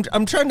 Like, I'm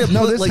trying to.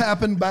 No, this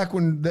happened back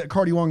when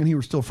Cardi Wong and he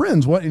were still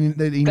friends. What? And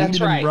he needed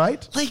him,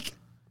 right? Like.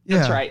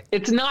 That's right.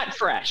 It's not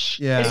fresh.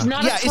 Yeah. It's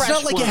not It's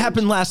not like it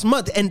happened last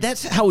month. And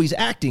that's how he's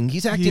acting.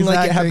 He's acting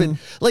like it happened.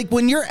 Like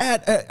when you're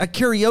at a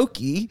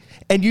karaoke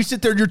and you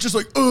sit there and you're just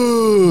like,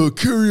 oh,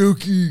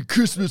 karaoke,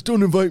 Christmas,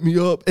 don't invite me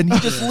up. And he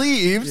just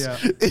leaves.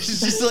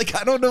 It's just like,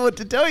 I don't know what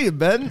to tell you,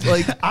 Ben.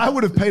 Like, I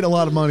would have paid a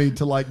lot of money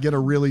to get a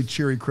really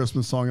cheery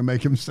Christmas song and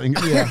make him sing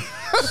it. Yeah.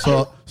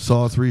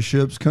 Saw three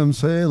ships come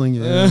sailing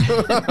in.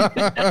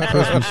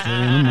 Christmas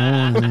Day in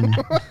the morning.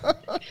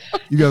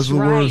 You guys are the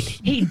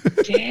worst. He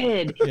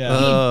did. He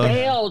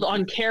bailed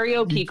on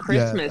karaoke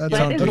Christmas.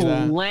 That is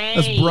lame.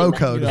 That's bro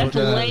code. That's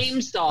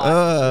lame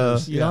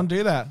sauce. You don't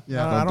do that.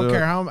 Yeah. I don't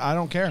care how. I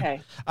don't care.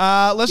 Okay.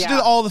 Let's do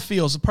all the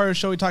feels. The part of the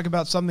show we talk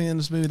about something in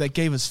this movie that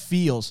gave us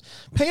feels.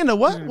 Panda,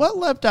 what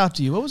leapt out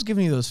to you? What was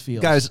giving you those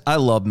feels? guys, I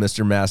love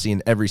Mr. Massey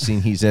in every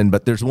scene he's in,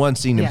 but there's one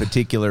scene in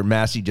particular,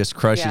 Massey just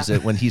crushes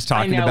it when he's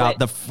talking about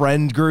the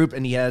friend group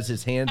and he has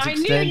his hands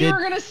extended. I knew you were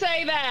going to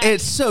say that.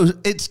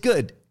 It's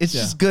good. It's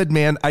just good,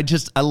 man.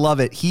 I love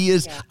it. He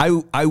is.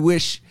 I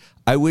wish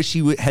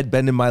he had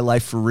been in my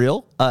life for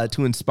real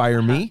to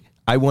inspire me.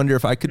 I wonder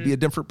if I could be a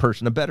different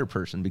person, a better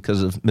person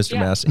because of Mr.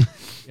 Massey.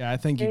 Yeah, I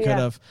think you could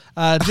have.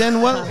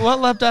 Jen, what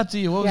leapt out to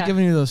you? What was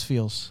giving you those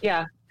feels?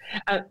 Yeah.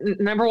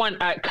 Number one,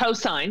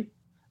 cosign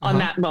on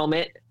that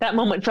moment. That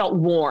moment felt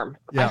warm.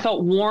 I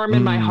felt warm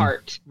in my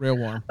heart. Real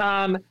warm.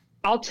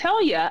 I'll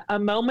tell you a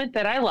moment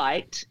that I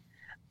liked.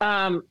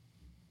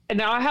 And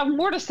now I have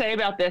more to say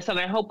about this, and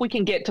I hope we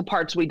can get to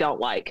parts we don't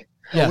like.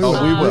 Yes.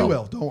 We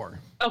will. Don't worry.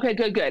 Okay,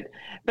 good.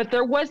 But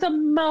there was a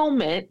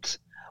moment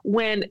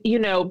when,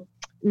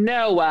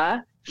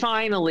 Noah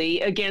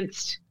finally,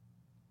 against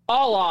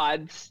all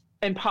odds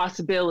and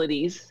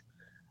possibilities,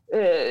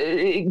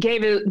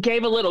 gave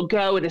a little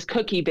go at his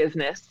cookie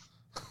business.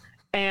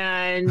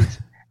 And,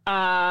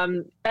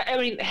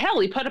 hell,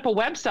 he put up a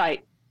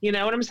website. You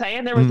know what I'm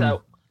saying? There was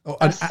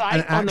a site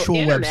an actual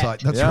on the internet.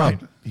 website. That's right.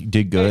 He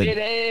did good.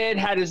 It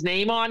had his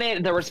name on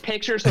it. There was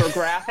pictures, there were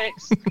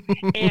graphics,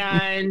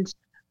 and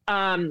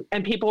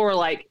people were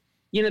like,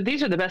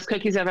 these are the best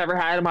cookies I've ever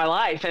had in my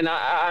life, and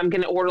I'm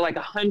going to order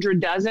 100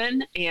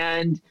 dozen.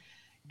 And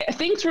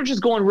things were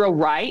just going real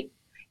right.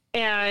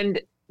 And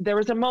there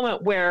was a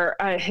moment where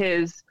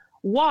his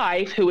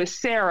wife, who is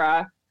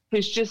Sarah,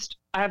 who's just,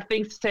 I have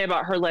things to say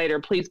about her later.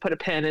 Please put a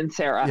pin in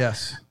Sarah.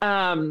 Yes.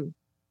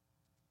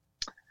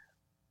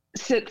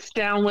 Sits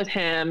down with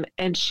him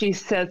and she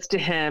says to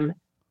him,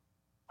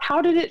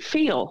 how did it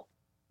feel?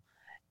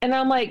 And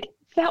I'm like,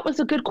 that was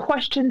a good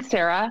question,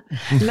 Sarah.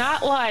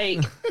 Not like,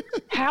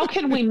 how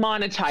can we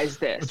monetize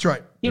this? That's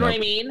right. You know what I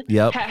mean?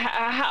 Yep.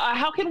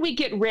 How can we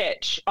get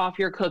rich off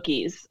your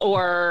cookies?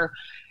 Or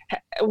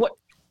what?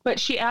 But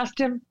she asked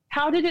him,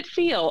 how did it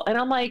feel? And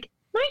I'm like,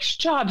 nice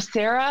job,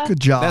 Sarah. Good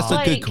job. That's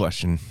a good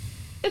question.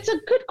 it's a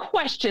good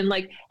question.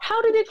 Like,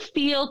 how did it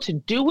feel to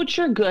do what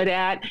you're good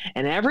at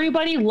and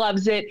everybody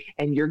loves it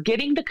and you're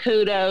getting the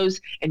kudos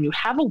and you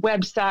have a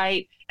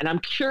website, and I'm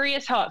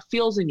curious how it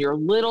feels in your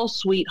little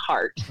sweet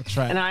heart. That's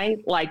right. And I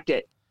liked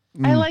it.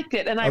 I liked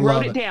it. And I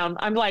wrote it down.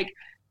 I'm like,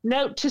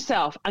 note to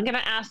self, I'm going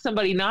to ask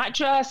somebody not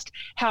just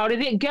how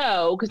did it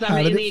go, because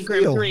I'm an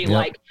Enneagram 3.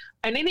 Like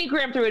an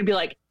Enneagram 3 would be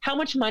like, how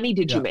much money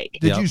did you make?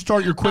 Did you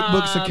start your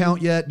QuickBooks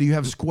account yet? Do you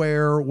have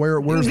Square?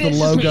 Where's the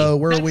logo?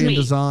 Where are we in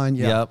design?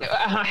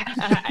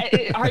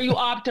 Are you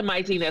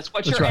optimizing this?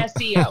 What's your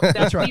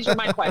SEO? These are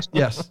my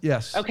questions.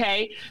 Yes.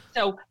 Okay.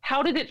 So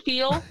how did it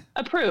feel?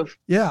 Approve.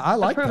 Yeah, I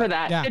like Approve of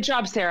that. Yeah. Good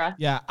job, Sarah.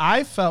 Yeah,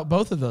 I felt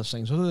both of those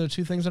things. Those are the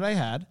two things that I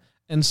had.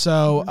 And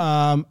so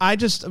I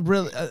just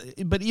really,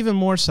 but even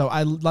more so,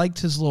 I liked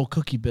his little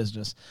cookie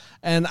business.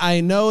 And I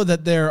know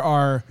that there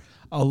are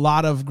a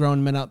lot of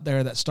grown men out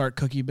there that start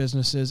cookie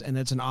businesses, and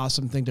it's an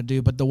awesome thing to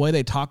do. But the way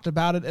they talked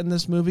about it in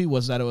this movie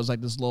was that it was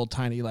like this little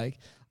tiny like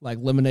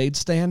lemonade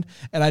stand,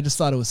 and I just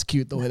thought it was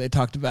cute the way they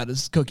talked about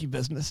his cookie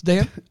business.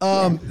 Dan,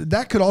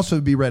 that could also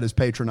be read as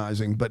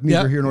patronizing, but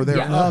neither here nor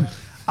there.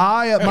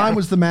 Mine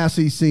was the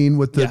Massey scene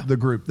with the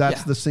group.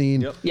 That's the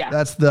scene.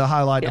 That's the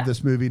highlight of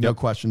this movie. No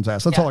questions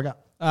asked. That's all I got.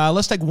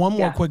 Let's take one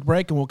more quick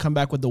break, and we'll come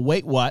back with the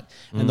Wait What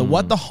and the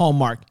What the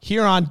Hallmark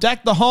here on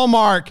Deck the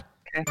Hallmark.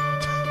 Okay.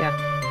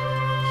 Yeah.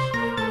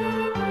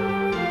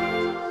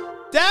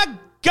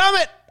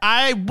 Dadgummit!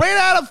 I ran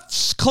out of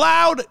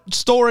cloud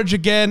storage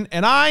again,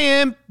 and I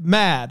am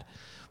mad.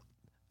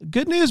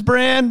 Good news,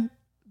 Bran.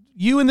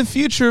 You in the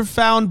future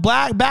found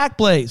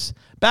Backblaze.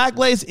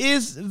 Backblaze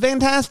is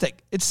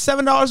fantastic. It's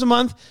 $7 a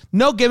month,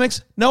 no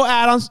gimmicks, no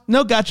add-ons,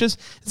 no gotchas.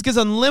 This gives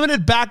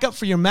unlimited backup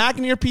for your Mac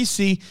and your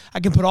PC.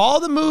 I can put all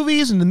the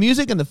movies and the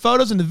music and the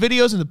photos and the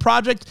videos and the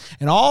project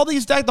and all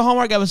these Deck the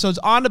Hallmark episodes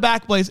onto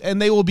Backblaze,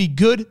 and they will be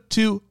good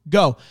to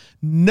go.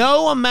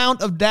 No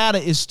amount of data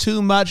is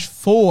too much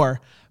for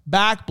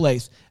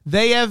Backblaze.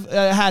 They have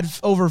had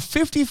over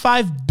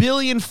 55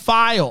 billion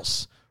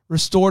files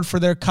restored for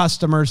their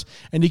customers,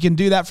 and you can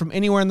do that from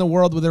anywhere in the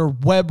world with their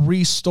web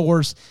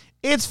restores.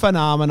 It's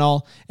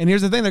phenomenal. And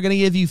here's the thing. They're going to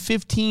give you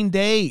 15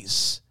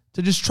 days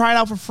to just try it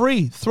out for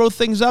free. Throw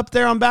things up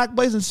there on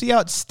Backblaze and see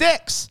how it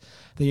sticks. I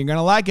think you're going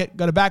to like it.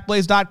 Go to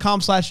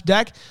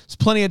backblaze.com/deck. There's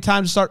plenty of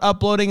time to start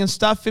uploading and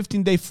stuff.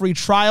 15-day free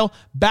trial.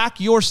 Back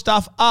your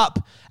stuff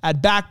up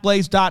at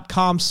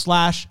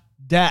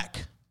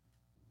backblaze.com/deck.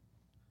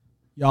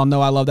 Y'all know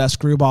I love that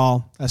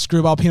Screwball. That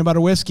Screwball peanut butter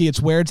whiskey. It's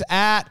where it's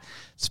at.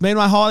 It's made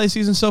my holiday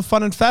season so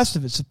fun and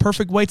festive. It's the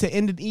perfect way to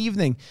end an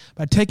evening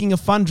by taking a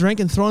fun drink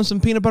and throwing some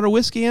peanut butter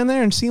whiskey in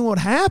there and seeing what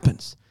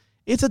happens.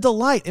 It's a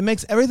delight. It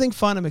makes everything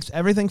fun. It makes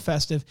everything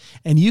festive.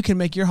 And you can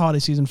make your holiday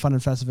season fun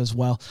and festive as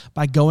well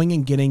by going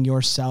and getting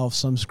yourself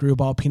some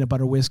Screwball peanut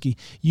butter whiskey.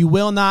 You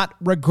will not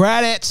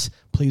regret it.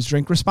 Please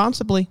drink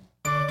responsibly.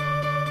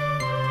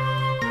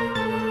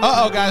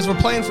 Guys, we're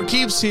playing for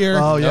keeps here.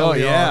 Oh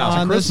yeah.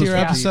 On this here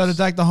episode of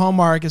Deck the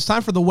Hallmark. It's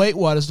time for the Wait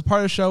What. It's the part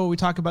of the show where we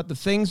talk about the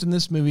things in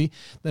this movie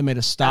that made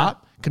us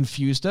stop,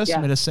 confused us,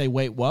 made us say,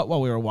 wait, what,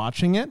 while we were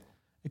watching it.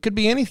 It could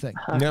be anything.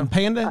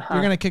 Panda,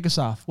 you're going to kick us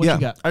off. What you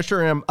got? I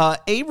sure am.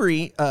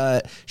 Avery,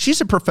 she's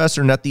a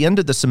professor, and at the end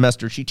of the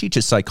semester, she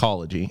teaches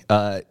psychology.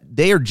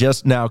 They are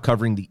just now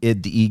covering the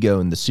id, the ego,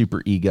 and the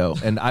super ego.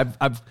 And I've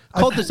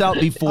called this out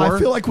before. I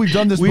feel like we've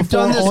done this before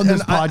on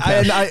this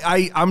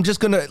podcast. I'm just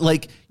going to,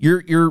 like,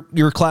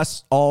 your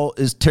class all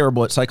is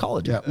terrible at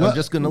psychology. I'm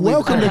just going to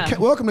leave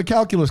welcome to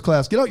calculus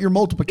class. Get out your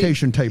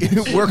multiplication table.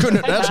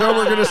 That's how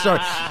we're going to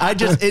start.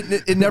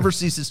 It never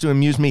ceases to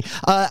amuse me.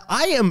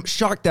 I am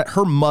shocked that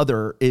her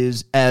mother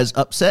is as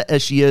upset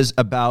as she is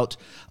about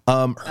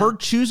her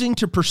choosing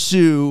to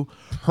pursue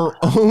her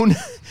own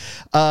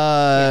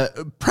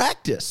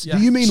practice. Do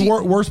you mean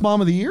worst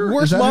mom of the year?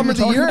 Worst mom of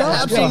the year?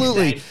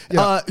 Absolutely.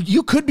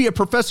 You could be a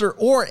professor,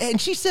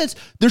 and she says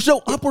there's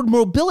no upward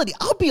mobility.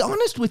 I'll be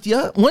honest with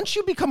you. Once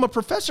you become a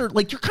professor,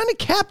 like, you're kind of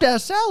capped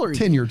at salary.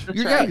 Tenured.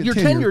 You're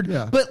tenured.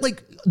 Yeah. But,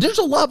 like, there's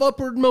a lot of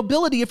upward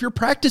mobility if your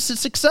practice is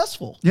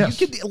successful.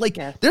 Yes. You could, like,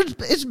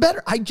 it's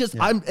better.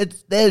 That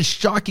is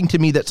shocking to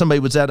me that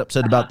somebody was that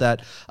upset about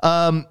that.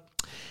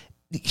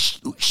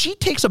 She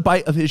takes a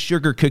bite of his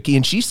sugar cookie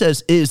and she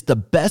says it is the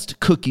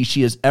best cookie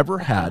she has ever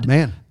had.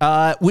 Man.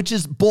 Which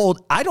is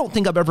bold. I don't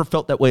think I've ever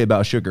felt that way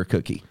about a sugar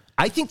cookie.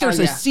 I think there's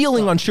a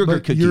ceiling on sugar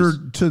cookies. You're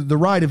to the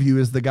right of you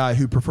is the guy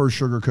who prefers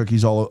sugar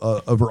cookies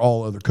over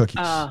all other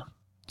cookies.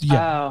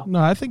 No,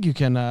 I think you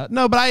can.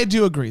 No, but I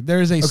do agree.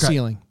 There is a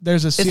ceiling.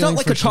 There's a ceiling. It's not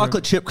like a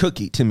chocolate chip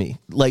cookie to me,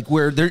 like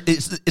where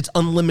it's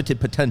unlimited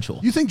potential.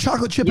 You think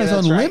chocolate chip has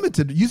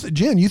unlimited? Right.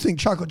 Jen, you think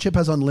chocolate chip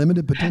has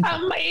unlimited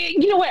potential?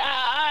 You know what?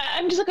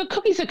 I'm just like, a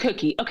cookie's a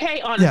cookie.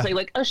 Okay, honestly,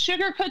 like a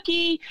sugar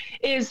cookie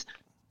is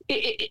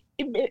a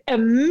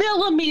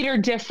millimeter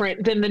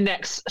different than the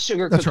next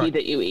sugar cookie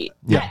that you eat.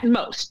 At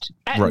most.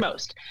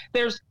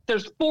 There's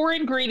 4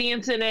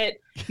 ingredients in it.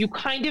 You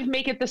kind of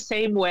make it the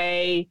same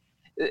way.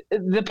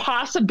 the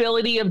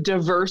possibility of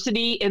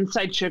diversity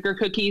inside sugar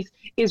cookies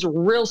is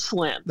real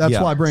slim. That's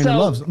why Brandon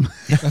loves them.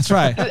 That's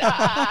right.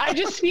 I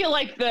just feel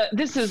like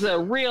this is a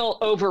real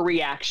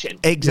overreaction.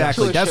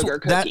 Exactly. To a sugar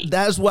cookie.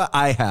 That's what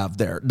I have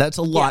there. That's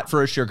a lot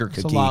for a sugar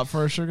cookie. It's a lot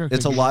for a sugar cookie.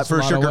 It's a lot for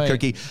a sugar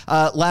cookie.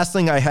 Last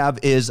thing I have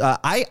is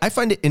I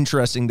find it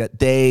interesting that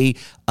they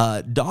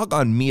dog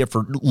on Mia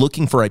for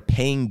looking for a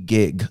paying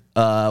gig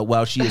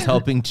while she is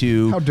helping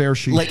to. How dare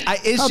she? Like,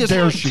 it's How just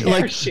dare she?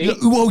 like,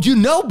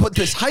 well, but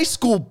this high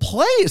school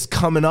play is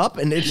coming up,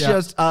 and it's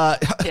just.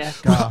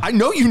 I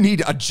know you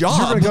need a job.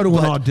 You're going to go to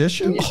an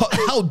audition?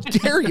 How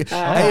dare you?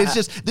 It's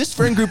just this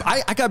friend group.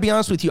 I got to be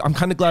honest with you. I'm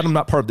kind of glad I'm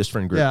not part of this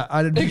friend group. Yeah,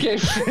 I didn't.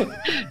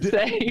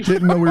 Same.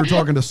 Didn't know we were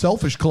talking to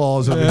Selfish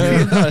Claws over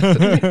here.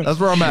 That's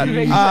where I'm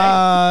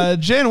at.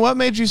 Jen, what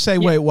made you say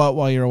wait what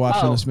while you were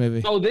watching this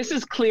movie? Oh, this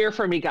is clear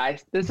for me,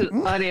 guys. This is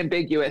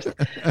unambiguous.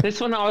 This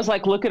one I was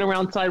like looking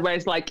around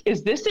sideways like,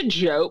 is this a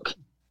joke?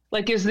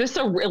 Like, is this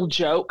a real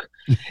joke?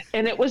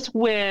 And it was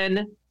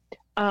when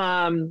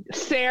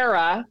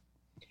Sarah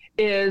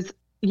is,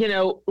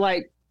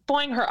 like,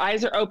 boing, her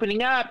eyes are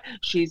opening up.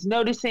 She's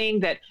noticing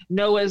that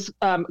Noah's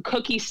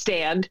cookie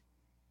stand,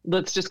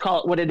 let's just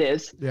call it what it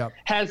is,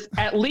 has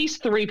at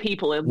least 3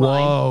 people in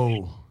line.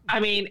 Whoa. I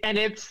mean, and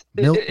it's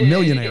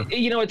millionaire.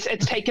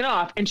 It's taken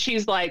off. And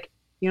she's like,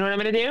 you know what I'm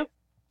going to do?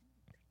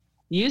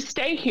 You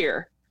stay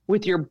here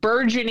with your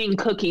burgeoning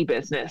cookie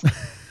business.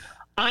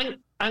 I'm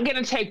going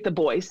to take the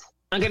boys.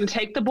 I'm going to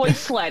take the boys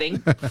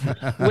sledding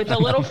with a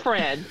little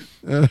friend.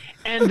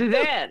 And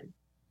then,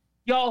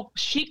 y'all,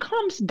 she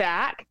comes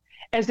back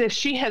as if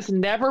she has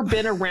never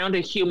been around a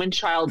human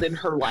child in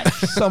her life.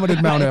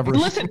 Summited Mount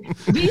Everest. Listen,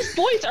 these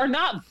boys are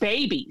not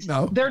babies.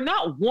 No. They're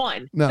not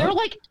 1. No. They're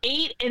like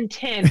 8 and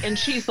 10. And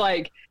she's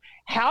like,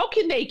 how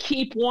can they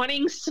keep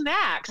wanting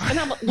snacks? And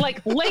I'm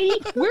like, lady,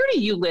 where do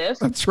you live?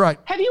 That's right.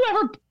 Have you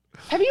ever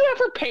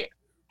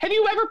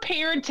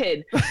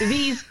parented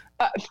these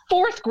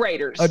 4th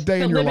graders A day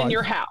that in your live life. in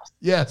your house?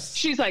 Yes.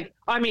 She's like,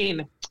 I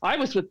mean, I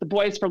was with the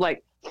boys for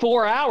like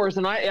 4 hours,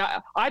 and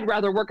I'd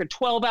rather work a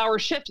 12-hour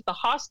shift at the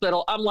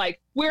hospital. I'm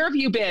like, where have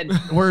you been?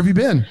 Where have you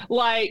been?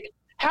 Like,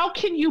 how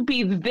can you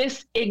be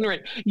this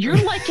ignorant? You're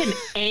like an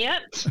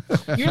ant.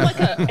 You're like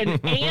an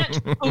ant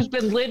who's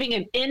been living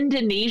in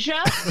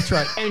Indonesia. That's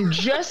right. And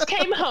just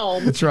came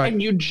home. That's right.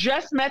 And you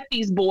just met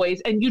these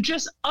boys, and you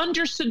just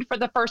understood for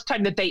the first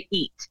time that they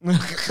eat.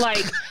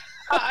 Like,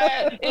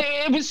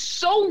 it was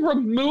so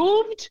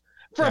removed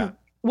from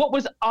what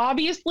was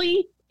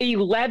obviously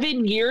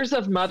 11 years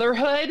of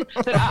motherhood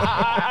that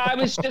I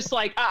was just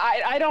like,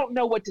 I don't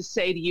know what to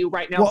say to you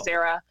right now,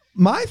 Sarah.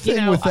 My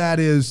thing with that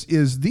is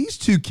these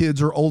 2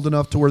 kids are old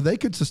enough to where they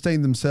could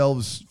sustain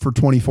themselves for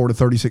 24 to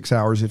 36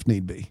 hours if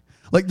need be.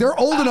 Like, they're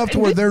old enough to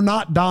where they're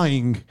not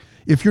dying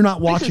if you're not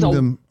watching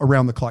them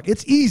around the clock.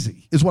 It's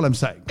easy, is what I'm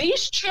saying.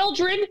 These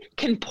children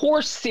can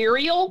pour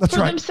cereal for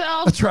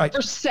themselves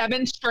for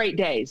 7 straight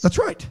days. That's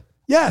right.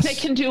 Yes. They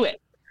can do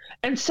it.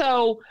 And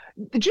so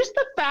just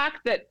the fact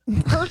that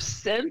her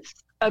sense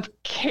of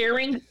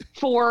caring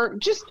for,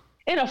 just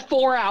in a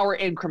 4-hour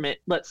increment,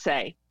 let's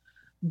say,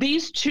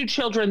 these 2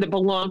 children that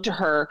belonged to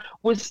her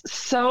was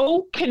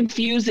so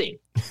confusing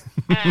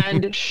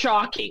and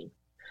shocking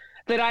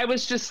that I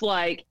was just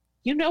like,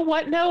 you know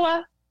what,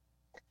 Noah?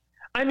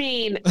 I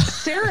mean,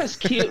 Sarah's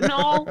cute and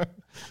all,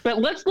 but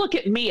let's look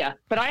at Mia.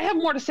 But I have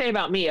more to say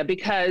about Mia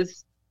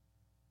because,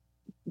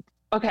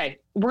 I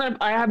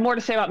have more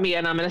to say about Mia,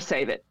 and I'm going to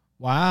save it.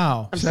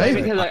 Wow. I'm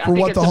saving it because I for think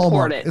what it's the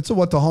Hallmark. important. It's a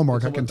what the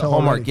Hallmark. I can tell.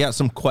 Hallmark. Already. Yeah,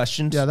 some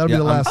questions. Yeah, that'll be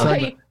the last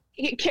segment.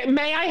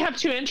 May I have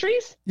 2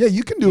 entries? Yeah,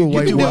 you can do a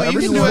wait what. You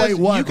can do do wait it.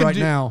 what You can right do-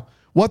 now.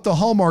 What the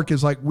Hallmark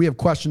is like, we have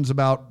questions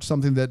about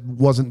something that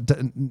wasn't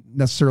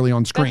necessarily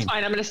on screen. That's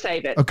fine. I'm going to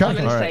save it. Okay. I'm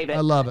going All to right. save it. I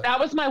love it. That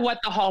was my what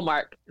the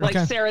Hallmark. Like,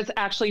 Okay. Sarah's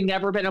actually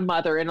never been a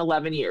mother in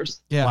 11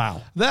 years. Yeah.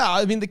 Wow.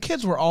 I mean, the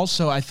kids were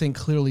also, I think,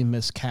 clearly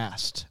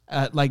miscast.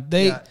 Like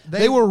they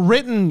they were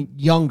written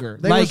younger.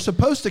 They were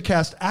supposed to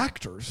cast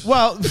actors.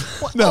 Well,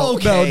 no, No,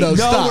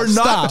 stop, we're not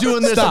stop,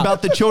 doing this stop.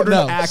 about the children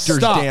No, actors,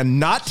 stop. Dan.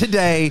 Not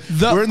today.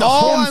 We're in the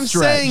all home I'm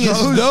stretch. saying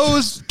is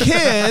those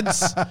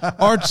kids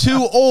are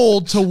too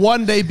old to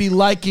one day be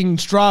liking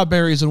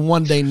strawberries and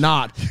one day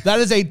not. That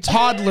is a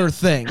toddler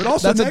thing. But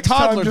also, that's next a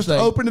toddler time, just thing.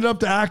 open it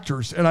up to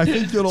actors, and I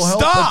think it'll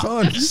help Stop! a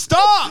ton.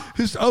 Stop!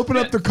 Just open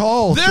up the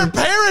calls. Their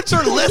parents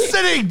are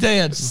listening,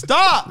 Dan.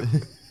 Stop.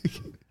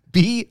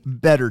 Be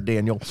better,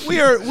 Daniel. We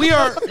are.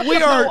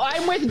 No,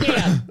 I'm with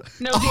Dan.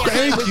 No, Dan,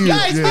 thank I'm with you.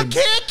 Guys, Jen. we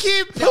can't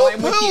keep No, I'm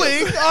with you.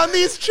 poo-pooing on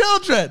these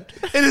children.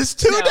 It is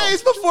 2 No.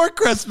 days before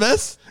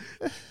Christmas.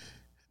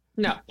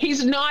 No,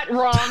 he's not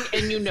wrong,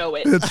 and you know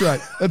it. That's right.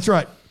 That's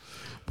right.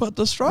 But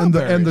the And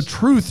strawberries. the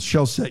truth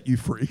shall set you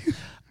free.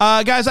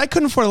 Guys, I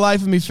couldn't for the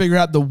life of me figure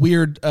out the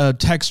weird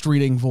text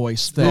reading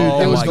voice thing.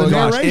 Oh it was my the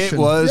gosh, narration.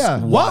 it was Yeah.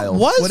 wild.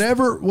 What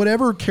was?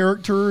 Whatever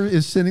character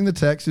is sending the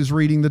text is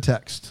reading the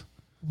text.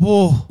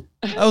 Whoa,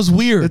 that was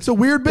weird. It's a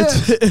weird bit.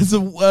 It's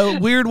a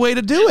weird way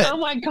to do it. Oh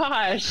my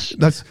gosh.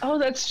 That's Oh,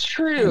 that's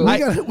true.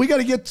 we got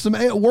to get some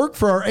work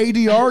for our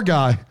ADR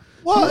guy.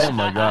 What? Oh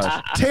my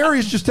gosh.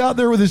 Terry's just out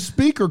there with his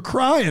speaker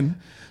crying.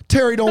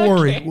 Terry, don't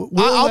worry.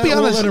 I'll be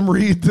honest. We'll let him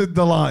read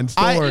the lines.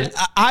 Don't worry.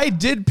 I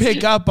did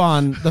pick up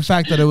on the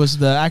fact that it was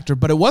the actor,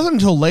 but it wasn't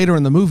until later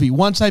in the movie.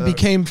 Once I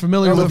became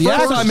familiar with the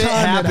first actor, time it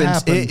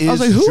happens, it is I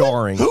was like, who-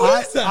 jarring. who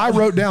is that? I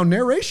wrote down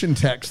narration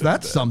text.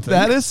 That's something.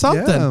 That is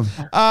something.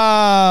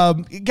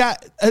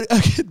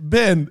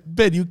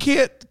 Ben, you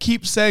can't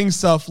keep saying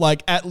stuff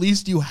like, at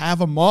least you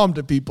have a mom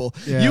to people.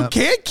 Yeah. You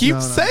can't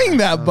keep saying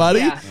that,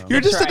 buddy. Yeah,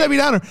 You're just that's a Debbie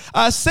Downer.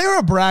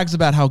 Sarah brags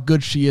about how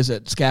good she is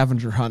at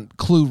scavenger hunt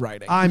clue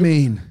writing. I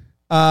mean,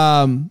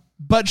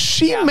 But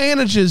she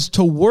manages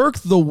to work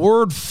the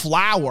word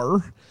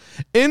flower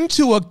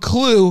into a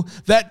clue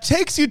that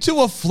takes you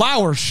to a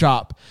flower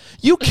shop.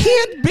 You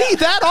can't be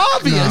that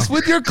obvious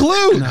with your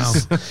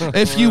clues.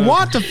 If you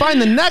want to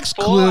find the next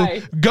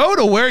clue, go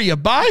to where you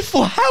buy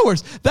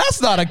flowers.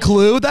 That's not a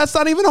clue. That's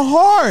not even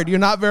hard. You're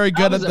not very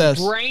good at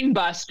this. Brain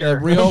buster. A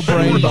real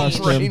brain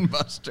buster. Brain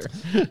buster.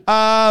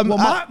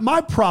 well,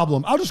 my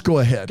problem, I'll just go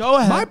ahead. Go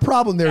ahead. My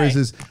problem there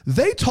is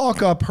they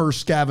talk up her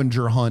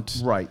scavenger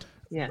hunt Right.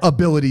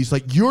 abilities.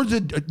 Like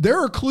there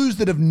are clues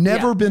that have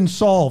never been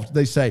solved,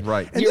 they say.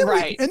 Right. And You're then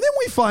right. and then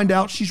we find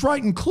out she's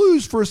writing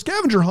clues for a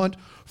scavenger hunt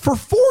for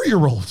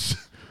 4-year-olds.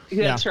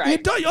 That's right.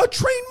 A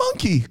trained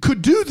monkey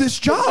could do this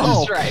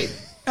job. That's right.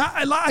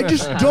 I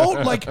just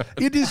don't like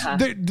it is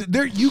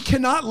there you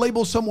cannot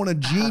label someone a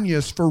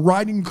genius for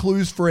writing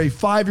clues for a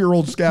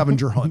 5-year-old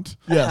scavenger hunt.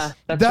 Yes.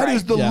 That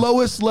is the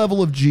lowest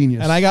level of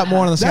genius. And I got more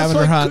on the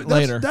scavenger hunt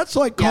later. That's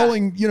like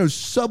calling,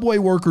 Subway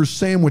workers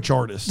sandwich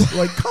artists.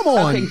 Like, come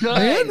on,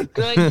 man.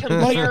 Good Like,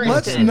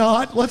 comparison.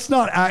 let's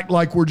not act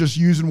like we're just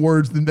using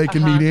words that they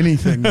can mean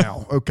anything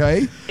now,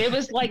 okay? It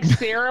was like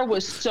Sarah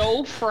was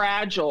so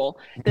fragile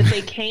that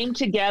they came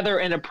together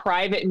in a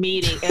private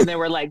meeting and they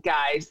were like,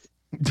 guys,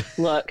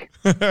 look,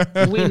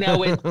 we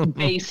know it's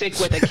basic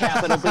with a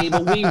capital B,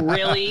 but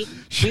we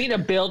need to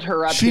build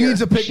her up. She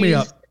needs a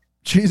pick-me-up.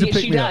 She needs a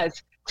pick-me-up. She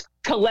does.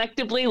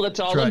 Collectively,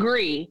 let's all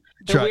agree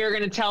that we are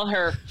going to tell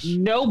her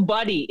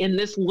nobody in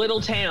this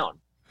little town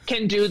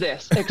can do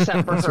this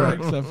except for her. Right,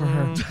 except for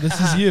her. This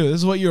is you. This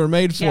is what you were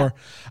made for.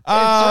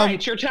 That's right.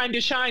 It's your time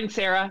to shine,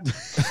 Sarah.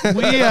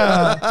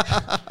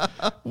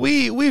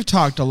 We've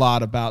talked a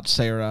lot about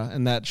Sarah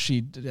and that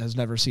she has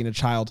never seen a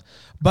child,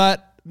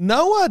 but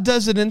Noah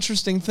does an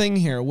interesting thing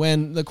here.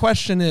 When the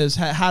question is,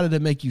 how did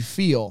it make you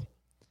feel?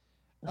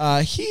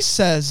 He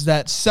says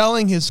that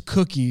selling his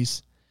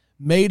cookies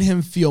made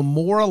him feel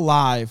more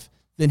alive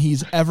than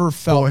he's ever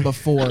felt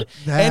before.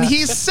 And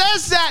he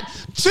says that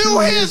to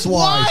his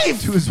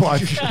wife. To his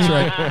wife. That's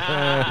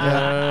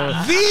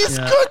right. These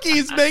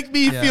cookies make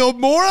me feel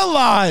more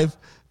alive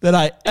than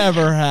I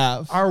ever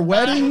have. Our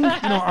wedding,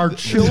 our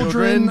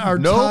children, our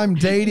time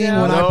dating.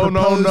 When I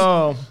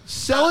proposed,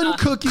 selling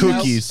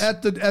cookies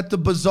at the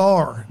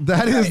bazaar.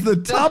 That is the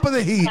top of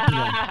the heap.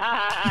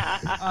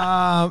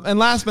 And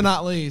last but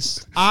not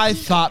least, I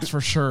thought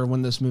for sure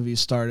when this movie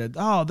started,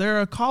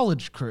 they're a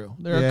college crew.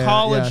 They're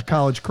a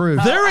college crew.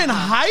 They're in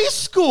high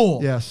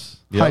school. Yes.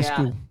 Yeah. High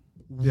school.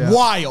 Yeah.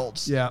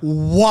 Wilds. Yeah.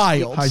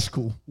 Wilds. High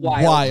school.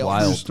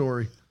 Wild. True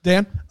story.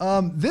 Dan?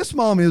 This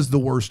mom is the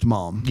worst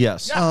mom.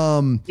 Yes.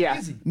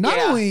 Not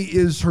only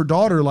is her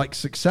daughter like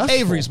successful.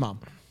 Avery's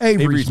mom.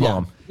 Avery's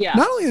mom. Yeah.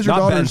 Not only is her Not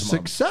daughter Ben's mom.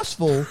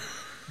 successful,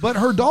 but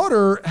her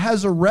daughter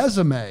has a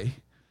resume.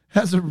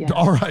 Has a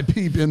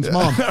R.I.P. Ben's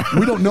mom.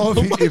 We don't know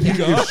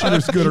if she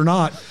was good or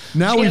not.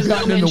 Now we've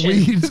gotten in the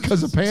weeds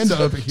because of Panda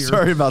over here.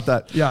 Sorry about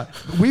that. Yeah,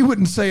 we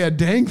wouldn't say a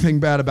dang thing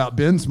bad about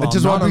Ben's mom. I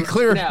just want to be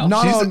clear.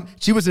 No.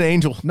 She was an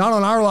angel. Not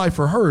on our life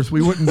or hers.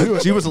 We wouldn't do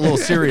it. She was a little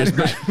serious,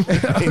 but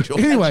angel.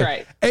 Anyway, That's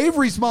right.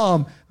 Avery's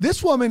mom,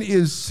 this woman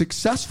is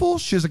successful.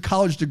 She has a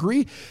college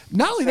degree.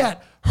 Not only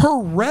that, her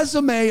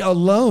resume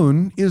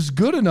alone is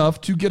good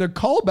enough to get a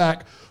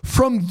callback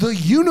from the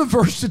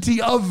University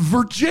of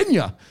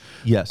Virginia.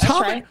 Yes.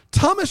 right.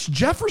 Thomas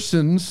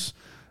Jefferson's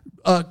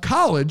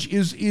college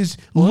is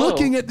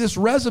looking at this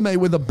resume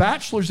with a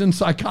bachelor's in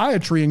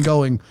psychiatry and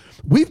going,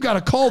 we've got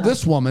to call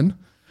this woman.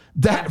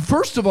 That,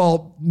 first of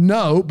all,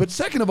 no, but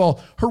second of all,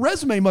 her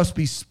resume must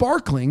be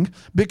sparkling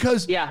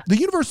because the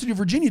University of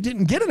Virginia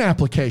didn't get an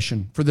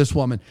application for this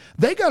woman.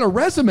 They got a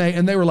resume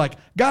and they were like,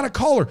 got to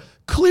call her.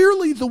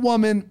 Clearly the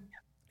woman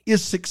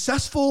is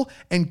successful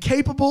and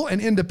capable and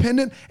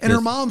independent. And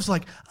her mom's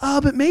like,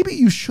 but maybe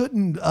you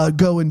shouldn't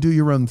go and do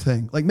your own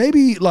thing. Like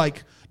maybe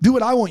do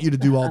what I want you to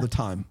do all the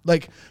time.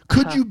 Like,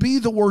 could you be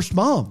the worst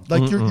mom?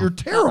 Like you're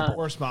terrible.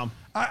 Worst mom.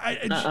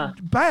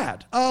 It's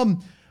bad. I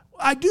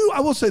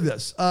will say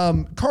this.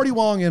 Cardi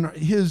Wong and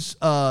his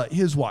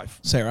wife,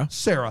 Sarah.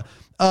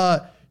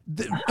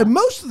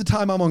 Most of the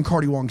time I'm on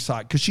Cardi Wong's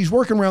side because she's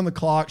working around the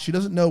clock. She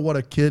doesn't know what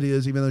a kid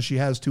is, even though she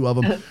has 2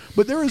 of them.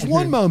 But there is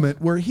one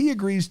moment where he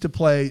agrees to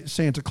play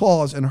Santa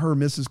Claus and her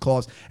Mrs.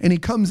 Claus. And he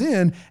comes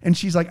in and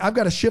she's like, I've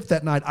got a shift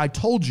that night. I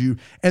told you.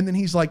 And then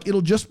he's like,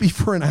 it'll just be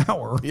for an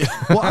hour. Yeah.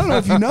 Well, I don't know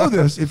if you know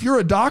this. If you're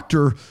a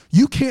doctor,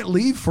 you can't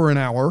leave for an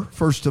hour,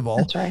 first of all.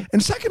 That's right.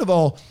 And second of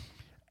all,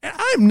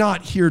 I'm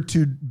not here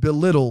to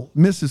belittle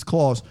Mrs.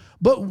 Claus,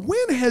 But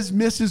when has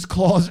Mrs.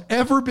 Claus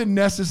ever been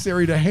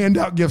necessary to hand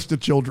out gifts to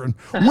children?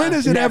 When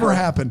has it ever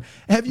happened?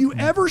 Have you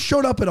ever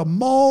showed up at a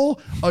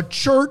mall, a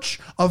church,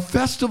 a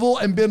festival,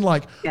 and been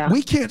like,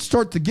 we can't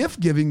start the gift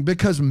giving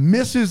because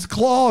Mrs.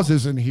 Claus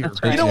isn't here?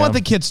 You don't want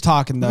the kids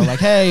talking though. Like,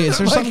 hey, is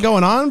there something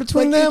going on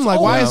between them? Like,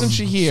 why isn't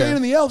she here? Saying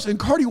anything else, and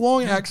Cardi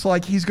Wong acts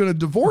like he's going to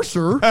divorce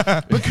her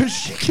because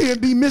she can't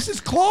be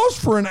Mrs. Claus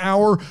for an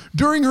hour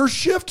during her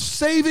shift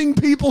saving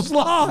people's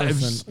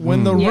lives. Listen,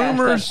 when the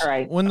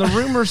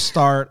rumors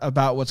start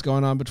about what's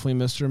going on between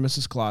Mr. and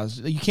Mrs. Claus,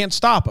 you can't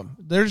stop them.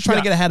 They're just trying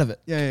to get ahead of it.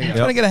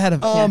 Trying to get ahead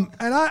of it.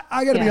 And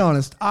I got to be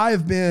honest,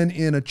 I've been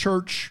in a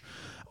church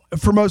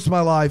for most of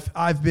my life.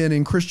 I've been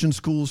in Christian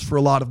schools for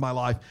a lot of my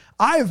life.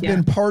 I have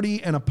been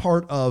party and a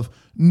part of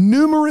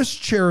numerous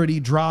charity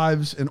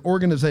drives and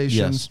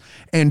organizations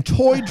and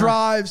toy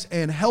drives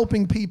and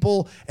helping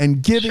people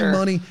and giving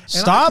money. And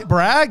Stop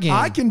bragging.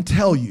 I can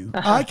tell you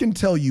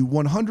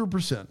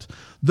 100%.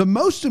 The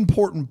most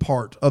important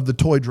part of the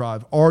toy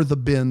drive are the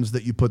bins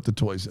that you put the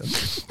toys in.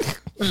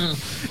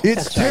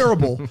 It's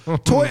terrible.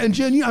 Toy and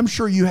Jen, I'm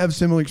sure you have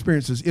similar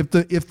experiences. If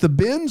the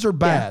bins are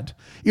bad,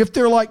 if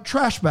they're like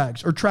trash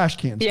bags or trash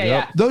cans,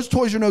 those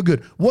toys are no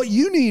good. What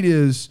you need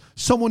is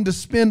someone to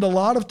spend a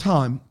lot of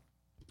time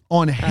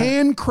on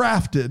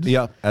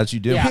handcrafted, as you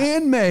do,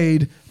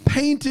 handmade,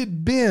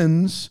 painted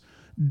bins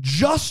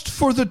just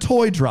for the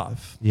toy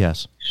drive.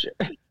 Yes.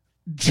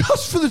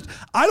 Just for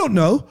I don't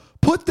know,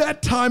 put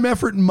that time,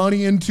 effort, and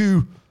money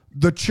into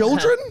the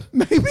children,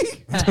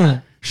 maybe?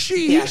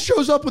 He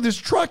shows up with his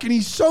truck and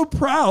he's so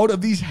proud of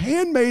these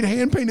handmade,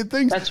 hand-painted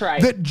things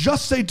that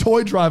just say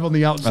toy drive on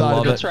the outside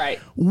of it. That's right.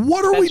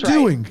 What are we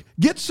doing?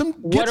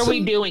 What are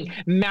we doing?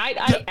 Might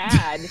I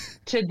add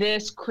to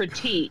this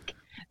critique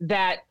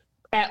that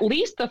at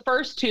least the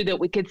first two that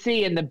we could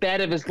see in the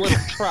bed of his little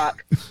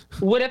truck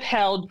would have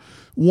held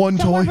one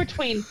somewhere toy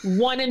between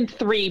 1 and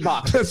 3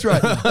 boxes. That's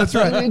right.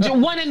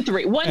 1 and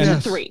 3. 1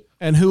 to 3.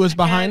 And who was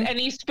behind? And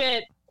he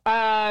spent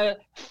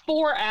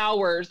 4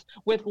 hours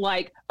with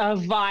like a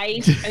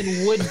vise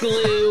and wood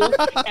glue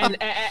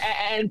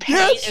and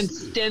paint and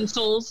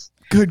stencils.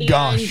 Good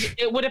gosh.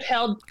 It would have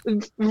held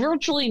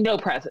virtually no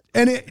present.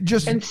 And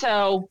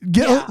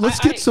let's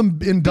get some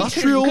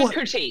industrial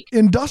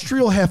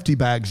hefty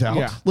bags out.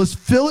 Yeah. Let's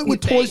fill it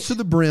with toys to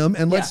the brim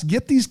and let's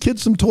get these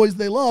kids some toys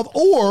they love.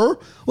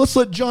 Or let's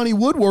let Johnny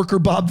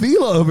Woodworker, Bob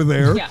Vila over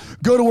there,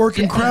 go to work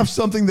and craft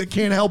something that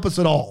can't help us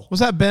at all. Was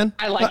that Ben?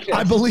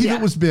 I believe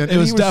it was Ben. It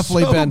was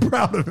definitely Ben.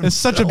 Proud of him. It's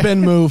such a Ben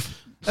move.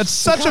 That's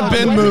such a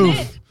Ben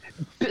move.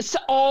 It's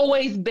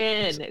always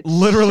been. It's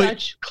literally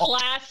such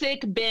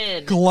classic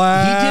Ben.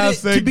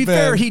 Classic. To be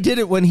fair, he did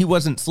it when he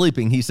wasn't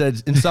sleeping. He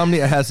said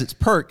insomnia has its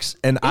perks,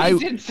 and he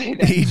did say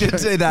that. He did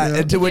say that,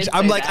 and to which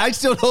I'm like, I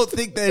still don't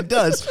think that it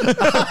does.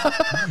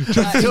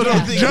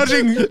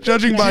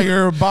 Judging by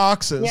your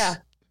boxes.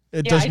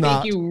 It does not.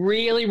 I think you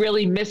really,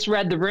 really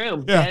misread the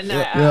room. Ben,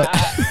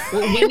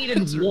 we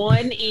needed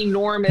one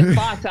enormous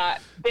box.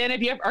 Ben,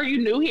 are you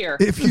new here?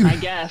 I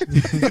guess.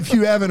 If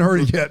you haven't heard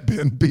it yet,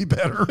 Ben, be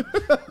better.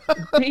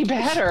 Be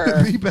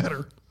better. Be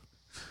better.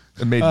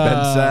 It made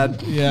Ben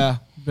sad. Yeah,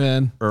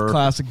 Ben.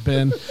 Classic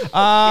Ben.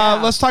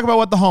 Let's talk about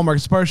what the Hallmark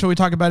is. Shall we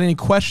talk about any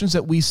questions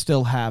that we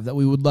still have that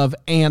we would love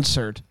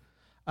answered?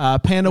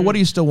 Panda, what are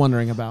you still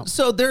wondering about?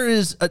 So there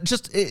is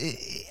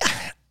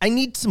I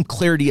need some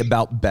clarity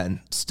about Ben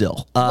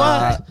still.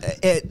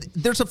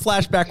 There's a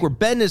flashback where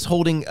Ben is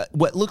holding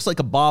what looks like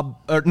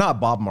not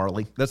Bob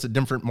Marley. That's a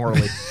different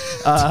Marley.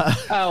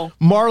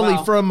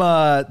 Marley from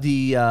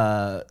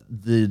the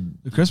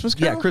Christmas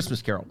Carol? Yeah,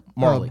 Christmas Carol.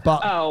 Marley.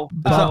 Bob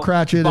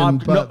Cratchit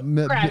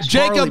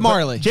Jacob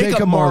Marley.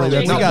 Jacob Marley.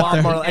 That's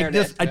Bob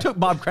Marley. I took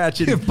Bob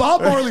Cratchit. If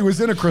Bob Marley was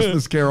in a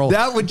Christmas Carol,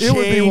 that would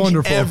change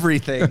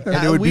everything,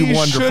 and it would be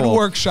wonderful. We should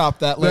workshop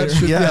that later.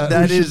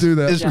 That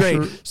is great.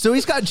 Sure. So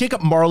he's got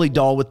Jacob Marley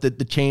doll with the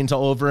chains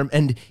all over him,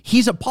 and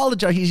he's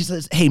apologized. He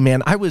says, "Hey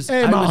man, I was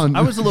a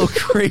little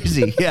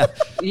crazy." Yeah.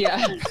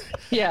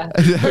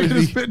 That's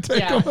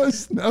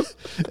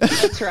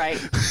right.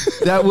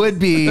 That would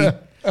be.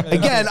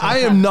 Again, I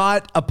am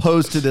not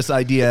opposed to this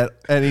idea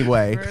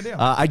anyway.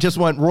 I just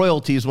want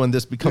royalties when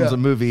this becomes a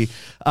movie.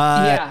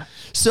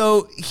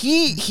 So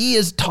he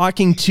is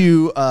talking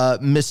to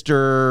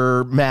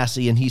Mr.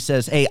 Massey, and he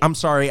says, "Hey, I'm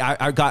sorry,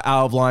 I got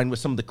out of line with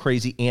some of the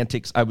crazy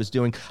antics I was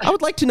doing. I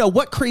would like to know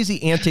what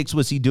crazy antics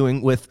was he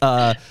doing with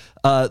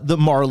the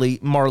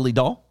Marley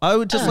doll? I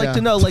would just like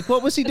to know, like,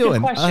 what was he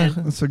doing?"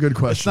 That's a good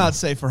question. It's not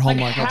safe for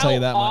Hallmark, I'll tell you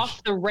that much. How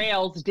off the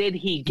rails did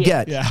he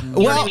get? Yeah. You know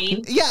what I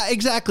mean? Yeah,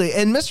 exactly.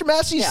 And Mr.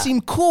 Massey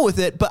seemed cool with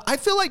it, but I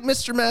feel like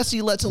Mr.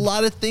 Massey lets a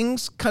lot of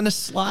things kind of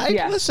slide.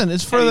 Yeah. Listen,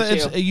 it's for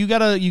you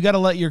gotta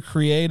let your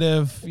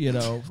creative,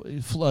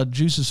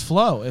 juices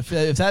flow. If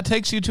that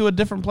takes you to a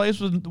different place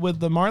with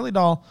the Marley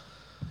doll,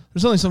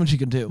 there's only so much you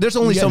can do. There's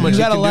only so much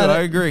you can do. I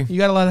agree. You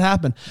got to let it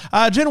happen.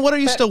 Jen, what are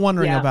you still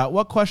wondering about?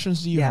 What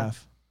questions do you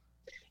have?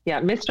 Yeah,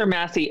 Mr.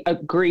 Massey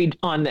agreed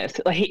on this.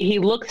 He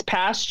looks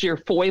past your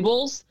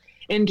foibles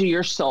into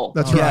your soul.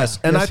 That's right. Yes,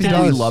 and I think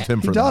we love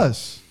him for that. He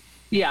does.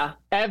 Yeah,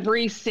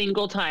 every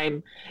single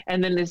time.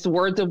 And then his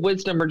words of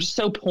wisdom are just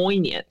so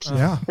poignant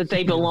that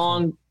they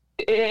belong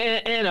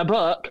in a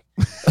book,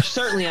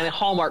 certainly in a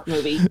Hallmark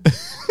movie.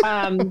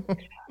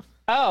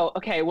 Oh,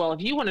 okay. Well,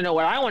 if you want to know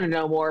what I want to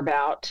know more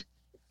about,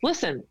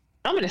 listen,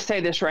 I'm going to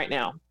say this right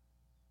now.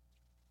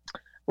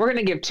 We're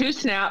going to give 2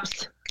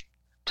 snaps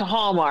to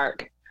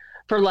Hallmark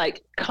for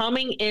like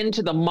coming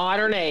into the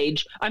modern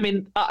age. I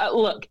mean,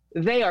 look,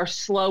 they are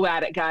slow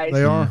at it, guys.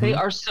 They are. They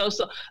are so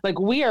slow. Like,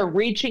 we are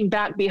reaching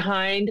back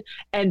behind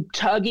and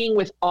tugging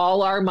with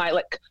all our might.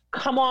 Like,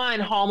 come on,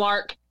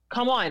 Hallmark.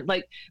 Come on.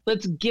 Like,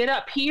 let's get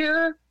up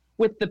here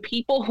with the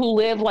people who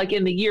live like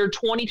in the year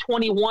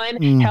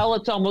 2021. Hell,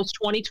 it's almost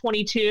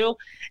 2022.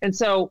 And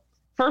so,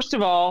 first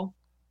of all,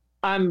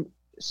 I'm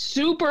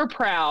super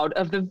proud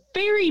of the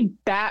very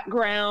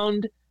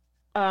background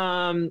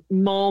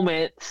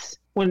moments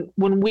when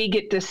we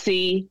get to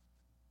see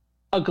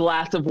a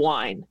glass of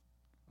wine.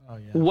 Oh,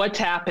 yeah. What's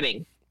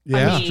happening?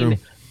 Yeah, I mean,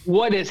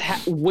 what is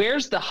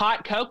where's the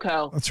hot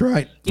cocoa? That's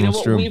right. You know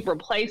what? We've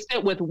replaced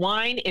it with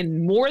wine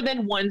in more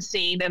than one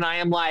scene, and I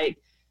am like,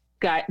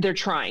 guys, they're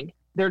trying.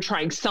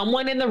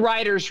 Someone in the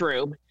writer's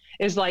room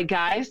is like,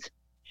 guys,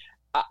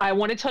 I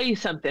want to tell you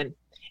something.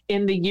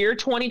 In the year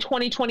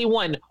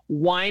 2021,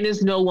 wine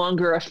is no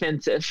longer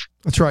offensive.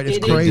 That's right.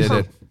 It's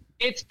crazy.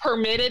 It's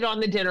permitted on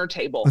the dinner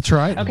table. That's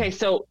right. Okay,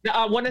 so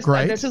I want to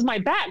say this is my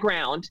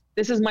background.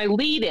 This is my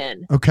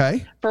lead-in.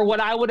 Okay. For what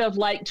I would have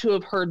liked to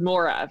have heard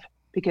more of,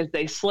 because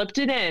they slipped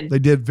it in. They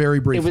did very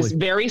briefly. It was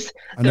very.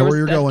 I know where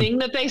you're going. Thing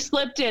that they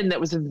slipped in that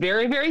was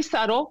very, very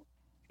subtle.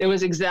 It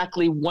was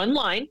exactly one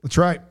line. That's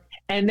right.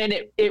 And then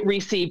it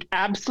received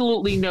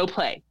absolutely no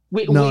play.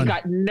 We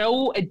got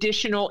no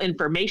additional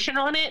information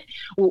on it.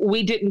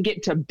 We didn't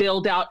get to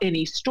build out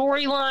any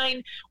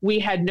storyline. We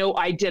had no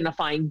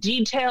identifying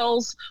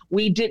details.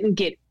 We didn't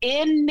get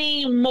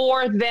any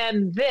more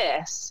than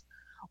this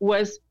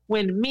was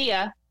when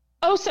Mia,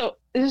 it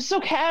was so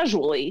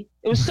casually.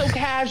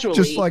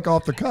 Just like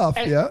off the cuff,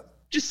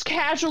 just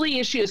casually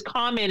as she is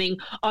commenting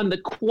on the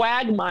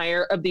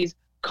quagmire of these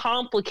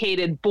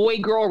complicated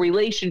boy-girl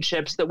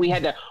relationships that we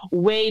had to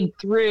wade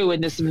through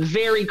in this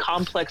very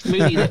complex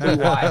movie that we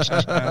watched.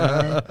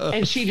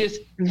 And she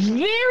just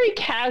very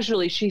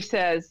casually, she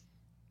says,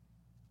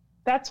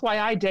 "That's why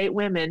I date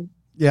women."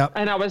 Yeah.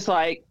 And I was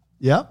like,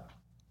 "Yep."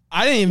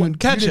 I didn't even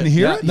catch it. Didn't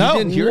hear it? No,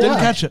 didn't didn't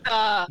catch it.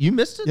 You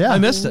missed it? Yeah. I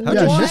missed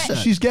it.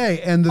 She's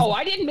gay. And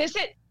I didn't miss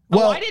it.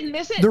 Well, I didn't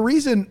miss it. The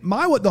reason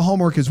what the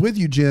Hallmark is with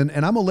you, Jen,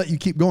 and I'm going to let you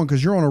keep going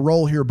because you're on a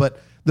roll here,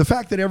 but the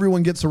fact that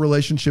everyone gets a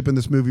relationship in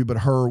this movie but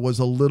her was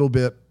a little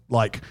bit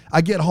like,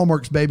 I get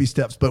Hallmark's baby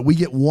steps, but we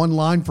get one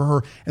line for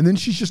her, and then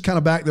she's just kind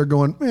of back there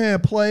going,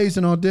 plays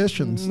and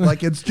auditions.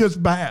 Like, it's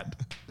just bad.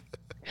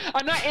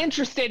 I'm not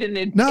interested in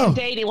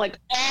dating like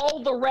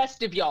all the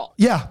rest of y'all.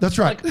 Yeah, that's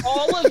right. Like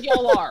all of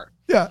y'all are.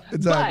 Yeah,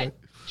 exactly.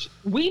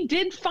 But we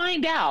did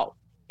find out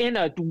in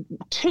a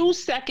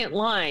 2-second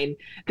line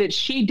that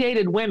she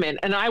dated women,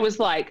 and I was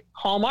like,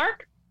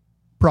 Hallmark?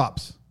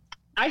 Props.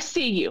 I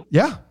see you.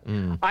 Yeah.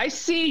 I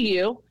see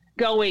you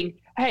going,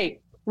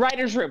 hey,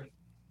 writer's room.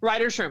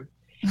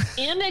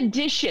 In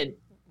addition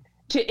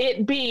to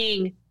it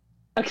being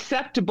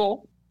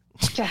acceptable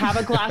to have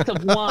a glass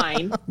of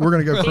wine. We're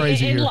going to go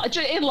crazy in here.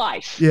 In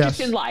life. Yes. Just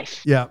in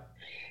life. Yeah.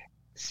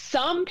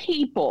 Some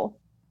people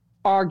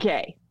are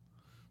gay.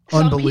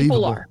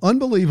 Unbelievable.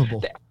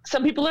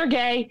 Some people are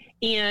gay,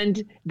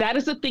 and that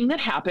is a thing that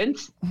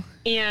happens.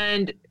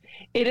 And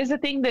it is a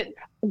thing that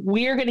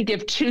we're going to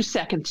give 2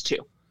 seconds to.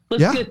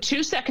 Let's give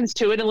 2 seconds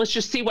to it, and let's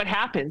just see what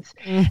happens.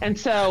 And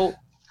so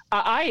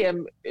I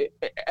am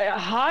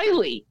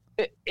highly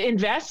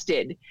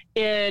invested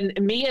in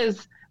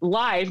Mia's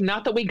life.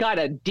 Not that we got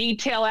a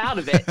detail out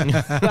of it,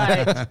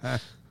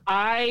 but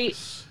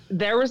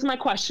there was my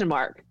question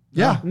mark.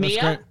 Yeah.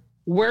 Mia,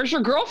 where's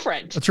your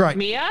girlfriend? That's right.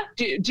 Mia,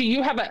 do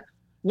you have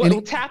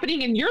what's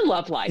happening in your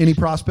love life? Any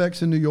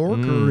prospects in New York,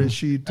 or is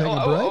she taking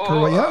a break?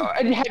 Or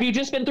what? Have you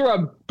just been through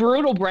a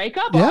brutal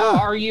breakup? Yeah. Or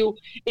are you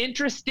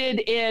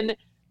interested in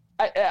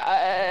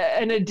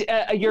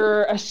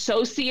your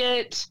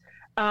associate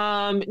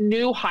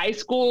new high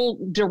school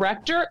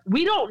director?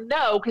 We don't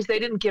know because they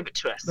didn't give it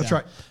to us. That's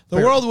right. The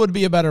world would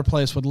be a better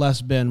place with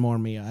less Ben, more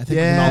Mia. I think we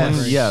can all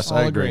agree. Yes,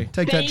 I all agree.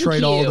 Take that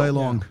trade all day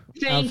long.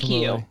 Thank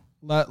you.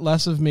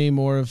 Less of me,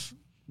 more of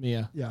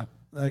Mia. Yeah.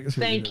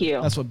 Thank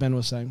you. That's what Ben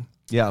was saying.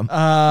 Yeah.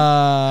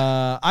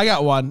 I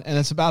got one, and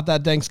it's about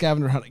that dang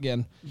scavenger hunt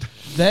again.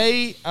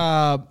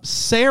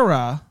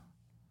 Sarah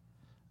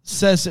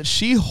says that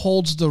she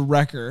holds the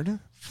record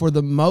for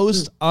the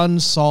most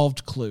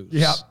unsolved clues.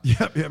 Yeah. By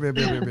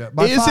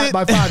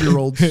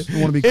 5-year-olds, I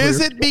want to be clear. Is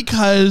it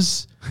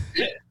because,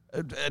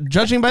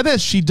 judging by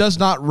this, she does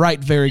not write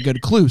very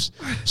good clues?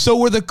 So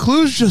were the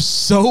clues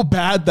just so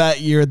bad that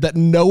year that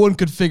no one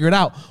could figure it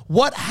out?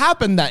 What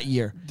happened that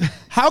year?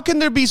 how can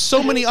there be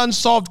so many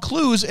unsolved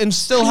clues and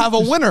still have a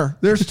winner?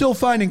 They're still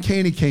finding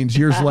candy canes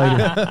years later.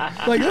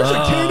 Like, there's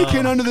a candy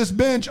cane under this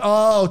bench.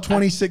 Oh,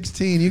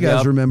 2016. You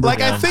guys remember.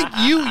 Like, I think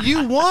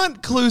you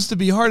want clues to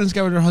be hard in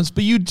scavenger hunts,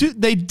 but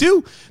they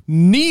do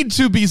need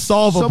to be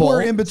solvable.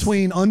 Somewhere in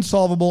between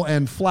unsolvable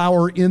and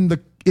flour in the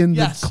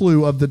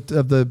clue of the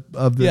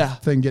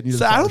thing getting you to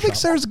the I don't think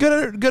shop. Sarah's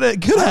good at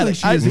it.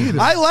 She is either.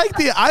 I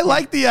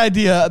like the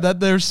idea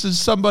that there's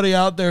somebody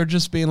out there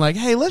just being like,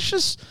 hey, let's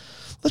just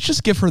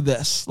give her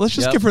this. Let's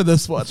just give her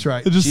this one. That's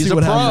right. And just She's see a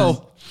what pro.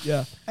 happens.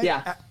 Yeah.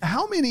 Yeah.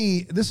 How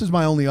many, this is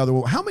my only other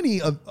one. How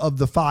many of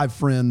the 5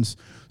 friends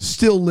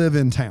still live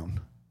in town?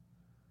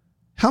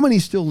 How many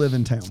still live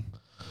in town?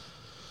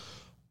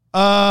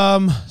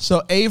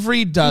 So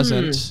Avery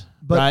doesn't,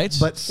 right?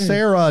 But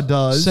Sarah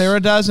does. Sarah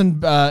does,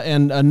 and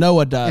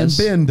Noah does,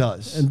 And Ben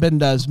does. and Ben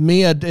does.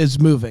 Mia is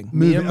moving.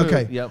 Moving. moved,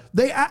 Okay. yep.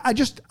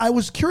 I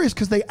was curious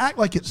because they act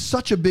like it's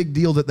such a big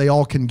deal that they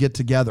all can get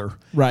together.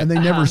 Right. And they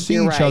never see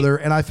You're each right. other.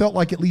 And I felt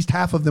like at least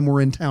half of them were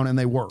in town, and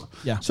they were.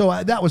 Yeah. So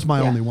that was my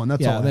only one.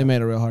 That's all. Yeah, I they had.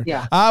 made it real hard.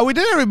 Yeah. We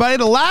did it, everybody.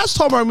 The last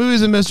Hallmark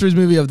Movies and Mysteries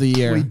movie of the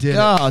year. We did it.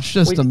 Oh, it's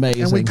just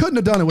amazing. And we couldn't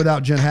have done it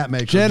without Jen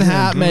Hatmaker. Jen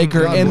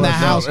Hatmaker God in the bless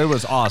her. house. It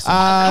was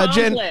awesome.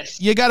 Jen,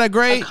 Accomplished. you got a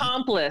great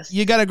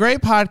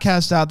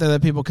podcast out there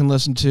that people can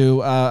listen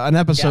to. An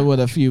episode with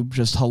a few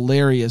just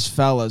hilarious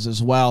fellas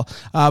as well.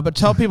 But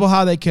tell people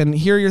how they can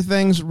hear your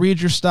things,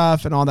 read your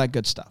stuff, and all that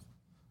good stuff.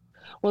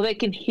 Well, they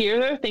can hear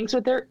their things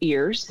with their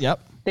ears.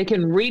 Yep. They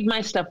can read my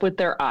stuff with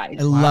their eyes.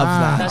 I love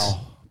that. That's-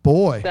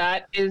 Boy.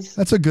 That's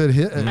That's a good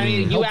hit. I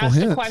mean, you helpful asked a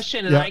hint.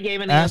 question and I gave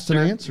an asked answer.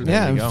 and answered.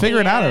 Yeah, you and go. figure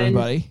it out, And-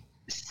 everybody.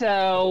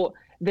 So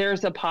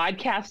there's a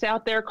podcast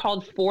out there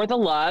called For the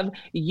Love.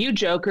 You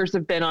jokers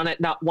have been on it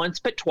not once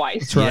but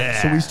twice. That's right.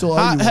 Yeah. So we still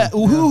owe you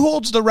one. Who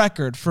holds the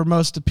record for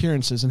most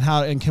appearances, and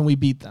can we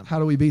beat them? How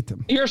do we beat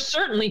them? You're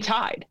certainly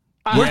tied.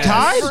 We're I've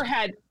tied? never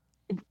had,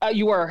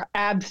 you are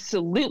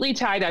absolutely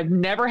tied. I've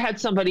never had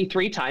somebody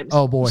 3 times.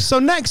 Oh, boy. So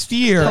next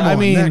year, Come I on,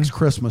 mean, next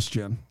Christmas,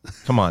 Jen.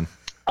 Come on.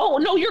 Oh,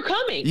 no, you're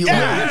coming. You- We're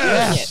doing it.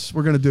 Yes.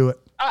 We're going to do it.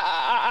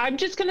 I'm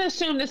just going to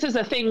assume this is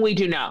a thing we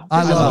do now.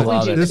 I This is love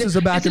what we it. do. This is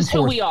a back This and is who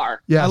forth. we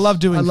are. Yes. I love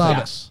doing I love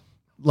this.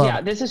 it. Love Yeah,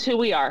 it. this is who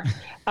we are.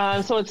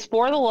 So it's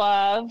For the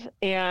Love,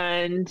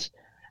 and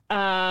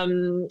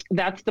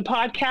that's the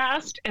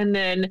podcast. And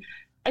then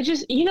I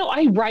just,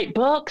 I write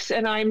books,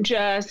 and I'm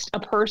just a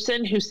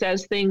person who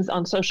says things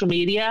on social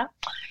media.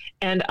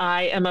 And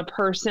I am a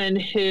person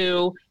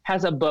who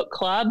has a book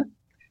club.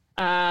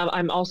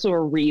 I'm also a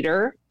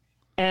reader.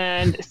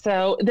 And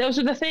so those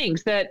are the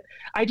things that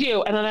I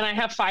do. And then I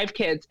have 5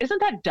 kids. Isn't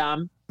that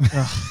dumb?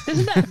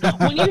 Isn't that,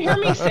 when you hear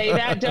me say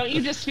that, don't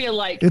you just feel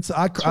like what's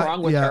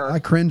wrong with her? I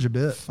cringe a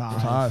bit.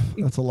 5.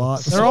 That's a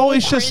lot. They're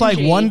always just like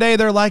cringy. one day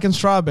they're liking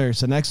strawberries,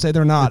 the next day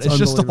they're not. It's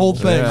just the whole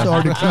thing. It's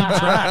hard to keep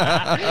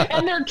track.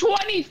 And they're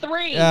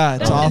 23. Yeah,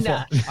 it's That's awful.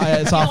 enough.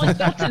 It's awful. Like,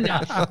 that's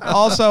enough.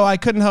 Also, I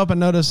couldn't help but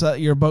notice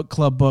that your book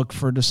club book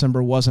for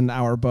December wasn't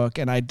our book,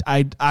 and I'm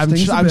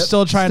Stings a bit.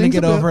 still trying to Stings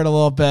get a bit. over it a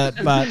little bit,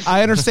 but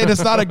I understand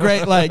it's not a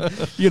great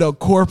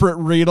corporate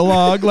read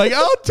along. Like,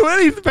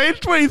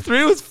 page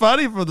 23 was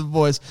funny for the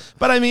boys,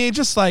 but I mean,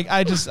 just like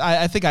I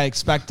think I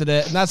expected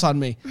it, and that's on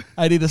me.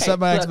 I need to set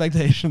my look.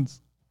 expectations.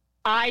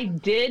 I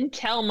did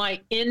tell my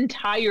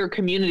entire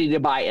community to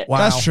buy it. Wow.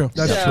 That's true.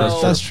 That's So- true.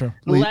 That's true.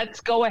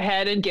 Let's go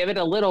ahead and give it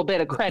a little bit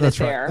of credit That's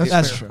there. right.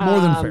 That's fair. true. More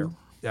than fair.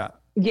 Yeah.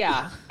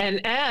 Yeah.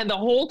 And the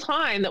whole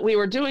time that we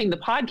were doing the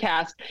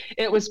podcast,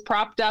 it was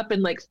propped up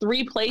in like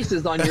 3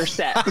 places on your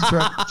set. That's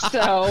right.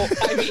 So,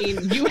 I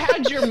mean, you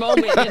had your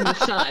moment in the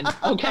sun,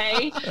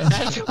 okay?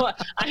 That's what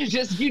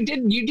you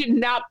did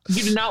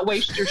not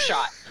waste your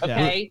shot,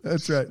 okay?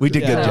 That's right. We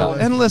did good Yeah. job.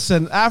 And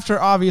listen,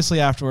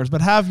 afterwards, but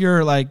have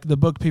your the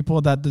book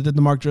people that did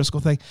the Mark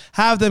Driscoll thing,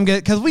 have them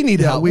get, because we need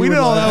help. we We would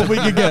need all the love help we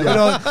can get.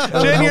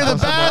 Jen, you're the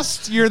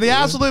best. You're the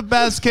absolute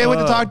best. Can't wait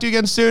to talk to you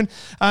again soon.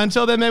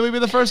 Until then, may we be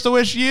the first to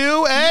wish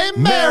you a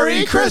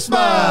Merry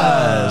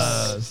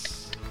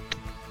Christmas.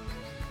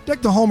 Deck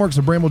the Hallmark's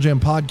a Bramble Jam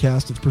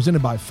podcast. It's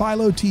presented by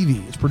Philo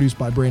TV. It's produced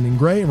by Brandon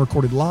Gray and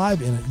recorded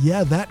live in,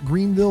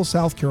 Greenville,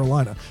 South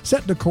Carolina.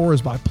 Set decor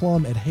is by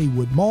Plum at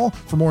Haywood Mall.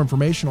 For more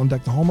information on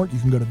Deck the Hallmark, you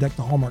can go to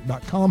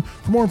deckthehallmark.com.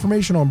 For more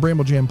information on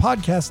Bramble Jam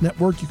Podcast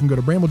Network, you can go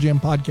to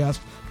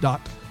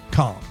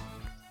bramblejampodcast.com.